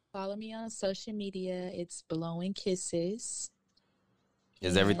 Follow me on social media. It's Blowing Kisses.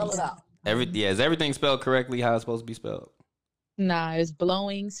 Is everything spelled correctly how it's supposed to be spelled? Nah, it's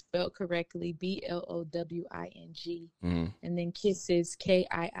Blowing spelled correctly. BLOWING. Mm-hmm. And then Kisses,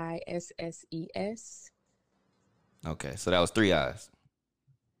 KIISSES. Okay, so that was 3 eyes.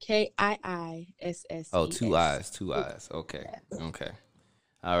 KIISSES. Oh, 2 eyes. 2 eyes. Okay. Okay.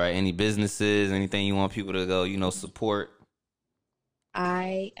 All right. Any businesses, anything you want people to go, support?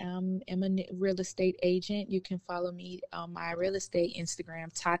 I am a real estate agent. You can follow me on my real estate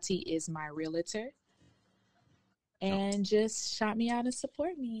Instagram. Tati is my realtor. And just shout me out and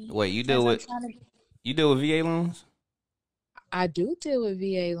support me. Wait, you deal with VA loans? I do deal with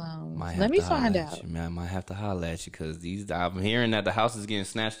VA loans. Let me find out. Man, I might have to holler at you because I'm hearing that the house is getting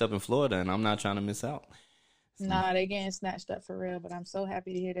snatched up in Florida, and I'm not trying to miss out. Nah, they getting snatched up for real, but I'm so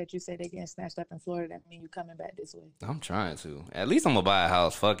happy to hear that you say they getting snatched up in Florida. That means you coming back this way. I'm trying to. At least I'm going to buy a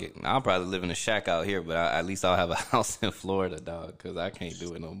house. Fuck it. I'll probably live in a shack out here, but at least I'll have a house in Florida, dog, because I can't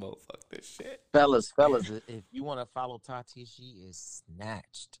do it no more. Fuck this shit. Fellas, if you want to follow Tati, she is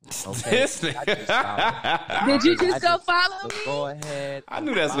snatched. Okay? Did you just go follow me? Go ahead. I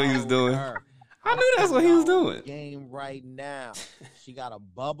knew that's what he was doing. I knew that's what he was doing. Game right now. She got a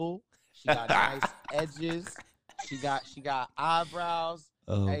bubble. She got nice edges. She got eyebrows.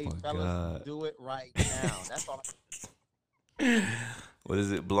 Oh, hey, my fellas, God. do it right now. That's all. What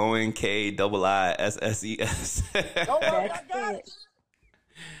is it? Blowing KIISSES. Don't worry, I got it.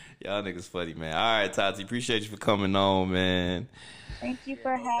 Y'all niggas funny, man. All right, Tati, appreciate you for coming on, man. Thank you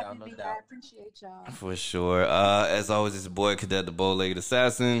for having me. I appreciate y'all. For sure. As always, it's your boy, Cadet the Bow-Legged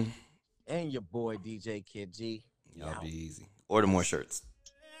Assassin. And your boy, DJ Kid G. Y'all be easy. Order more shirts.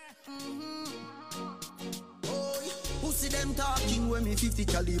 Who see them talking when me 50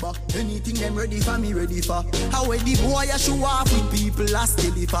 caliber? Anything them ready for me, ready for. How the boy I show off with people last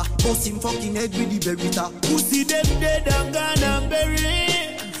deliver. Bust him fucking head with the berita. Who see them dead and gone and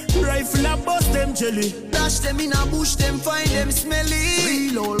buried? Rifle and bust them jelly. Dash them in a bush, them find them smelly.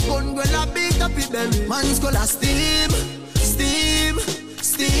 Real old gun girl a big happy belly. Man's gonna steam.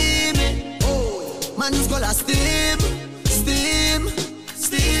 Oh, man's gonna steam.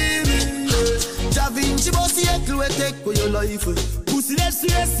 Da Vinci bossy heckle we take for your life. Pussy let's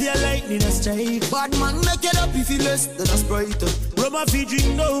see a lightning a strike. Bad man make it up if he less than a Sprite. Rum a fi drink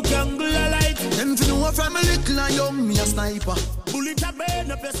no candle a light. Them fi know from a little and young me a sniper. Bullet a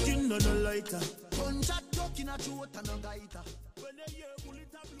burn up your skin on a lighter. Gunshot duck in a throat and a gaiter. When they hear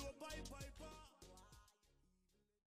bullet a blow.